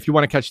episode, if you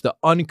want to catch the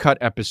uncut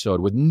episode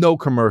with no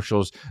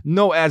commercials,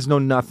 no ads, no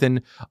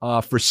nothing,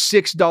 for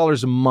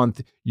 $6 a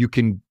month, you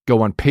can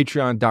go on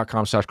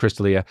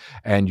patreon.com/Crystalia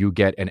and you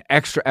get an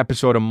extra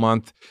episode a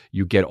month.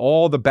 You get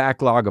all the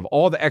backlog of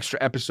all the extra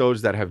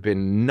episodes that have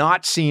been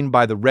not seen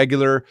by the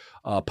regular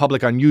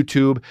public on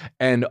YouTube,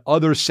 and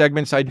other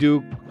segments I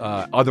do,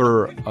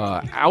 other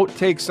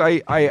outtakes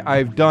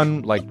I've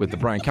done, like with the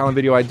Brian Callen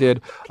video I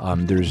did.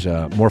 There's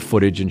more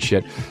footage and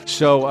shit.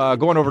 So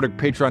go on over to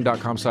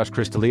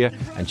patreon.com/Crystalia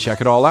and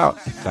check it all out.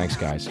 Thanks,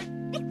 guys.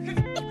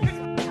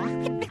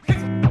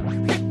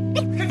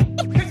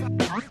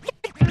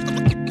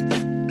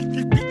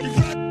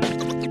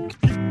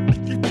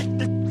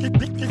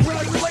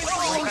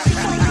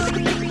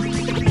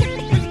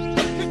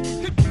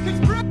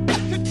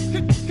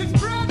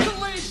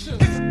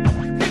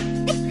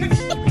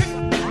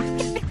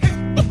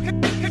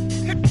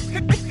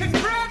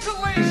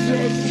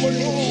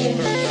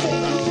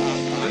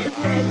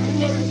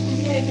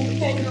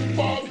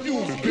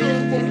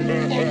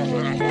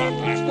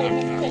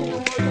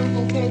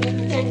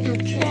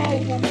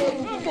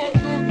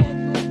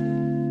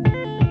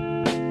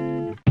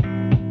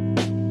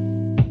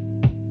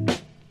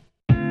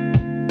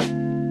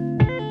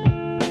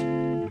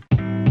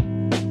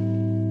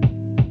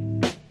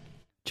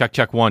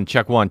 Check one,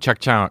 check one,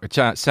 check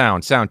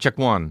sound, check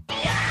one.